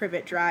stuck in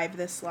Privet Drive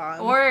this long.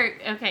 Or,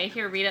 okay,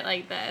 here, read it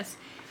like this.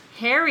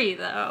 Harry,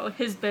 though,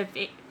 his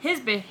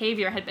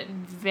behavior had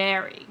been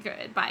very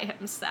good by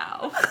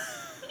himself.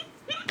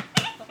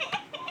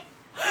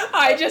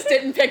 I just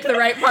didn't pick the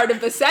right part of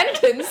the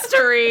sentence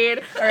to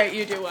read. All right,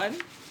 you do one.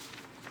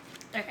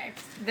 Okay,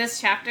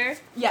 this chapter?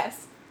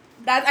 Yes.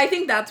 I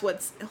think that's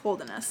what's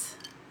holding us,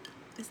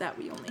 is that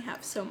we only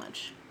have so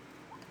much.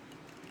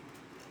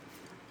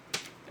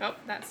 Oh,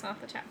 that's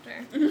not the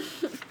chapter.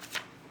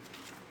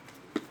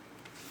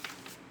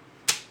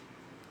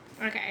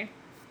 Okay.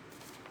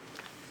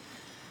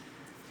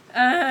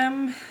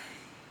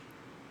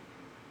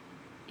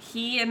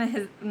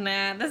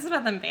 This is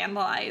about them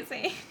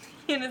vandalizing.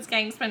 He and his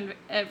gang spend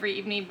every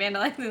evening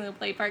vandalizing the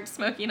play park,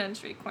 smoking on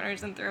street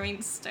corners, and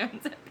throwing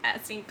stones at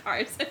passing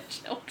cars and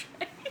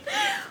children.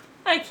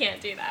 I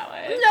can't do that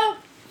one. Nope.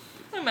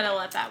 I'm gonna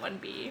let that one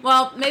be.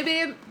 Well,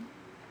 maybe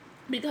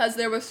because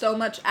there was so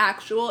much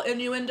actual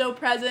innuendo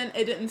present,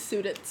 it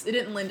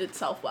didn't lend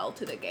itself well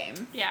to the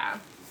game. Yeah.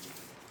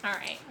 All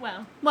right.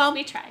 Well,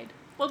 we tried.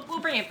 We'll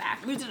bring it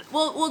back.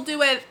 We'll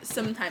do it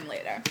sometime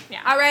later.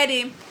 Yeah.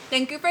 Alrighty.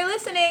 Thank you for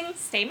listening.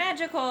 Stay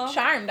magical.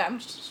 Charmed. I'm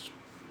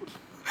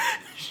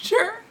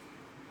sure.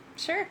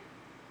 Sure.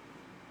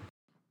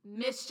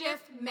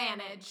 Mischief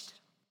managed.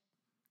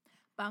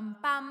 Bum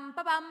bum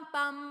ba bum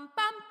bum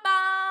bum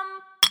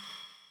bum.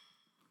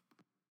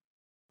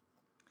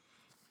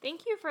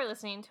 Thank you for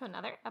listening to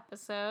another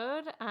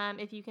episode.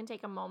 If you can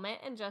take a moment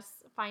and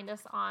just find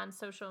us on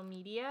social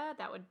media,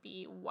 that would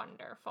be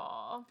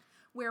wonderful.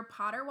 We're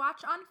Potter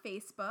Watch on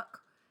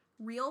Facebook,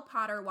 Real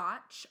Potter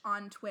Watch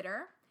on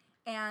Twitter,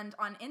 and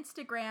on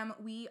Instagram,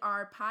 we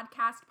are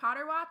Podcast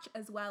Potter Watch,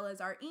 as well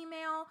as our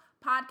email,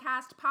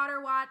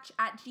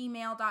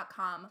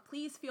 podcastpotterwatch@gmail.com.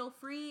 Please feel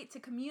free to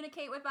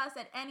communicate with us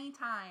at any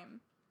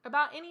time.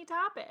 About any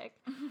topic.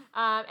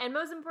 And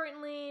most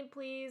importantly,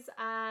 please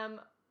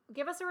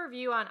give us a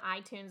review on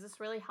iTunes. This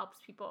really helps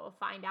people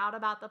find out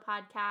about the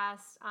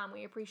podcast.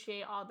 We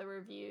appreciate all the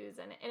reviews,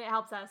 and it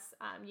helps us,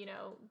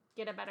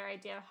 get a better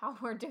idea of how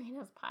we're doing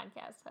as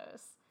podcast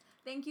hosts.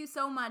 Thank you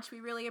so much. We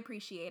really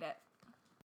appreciate it.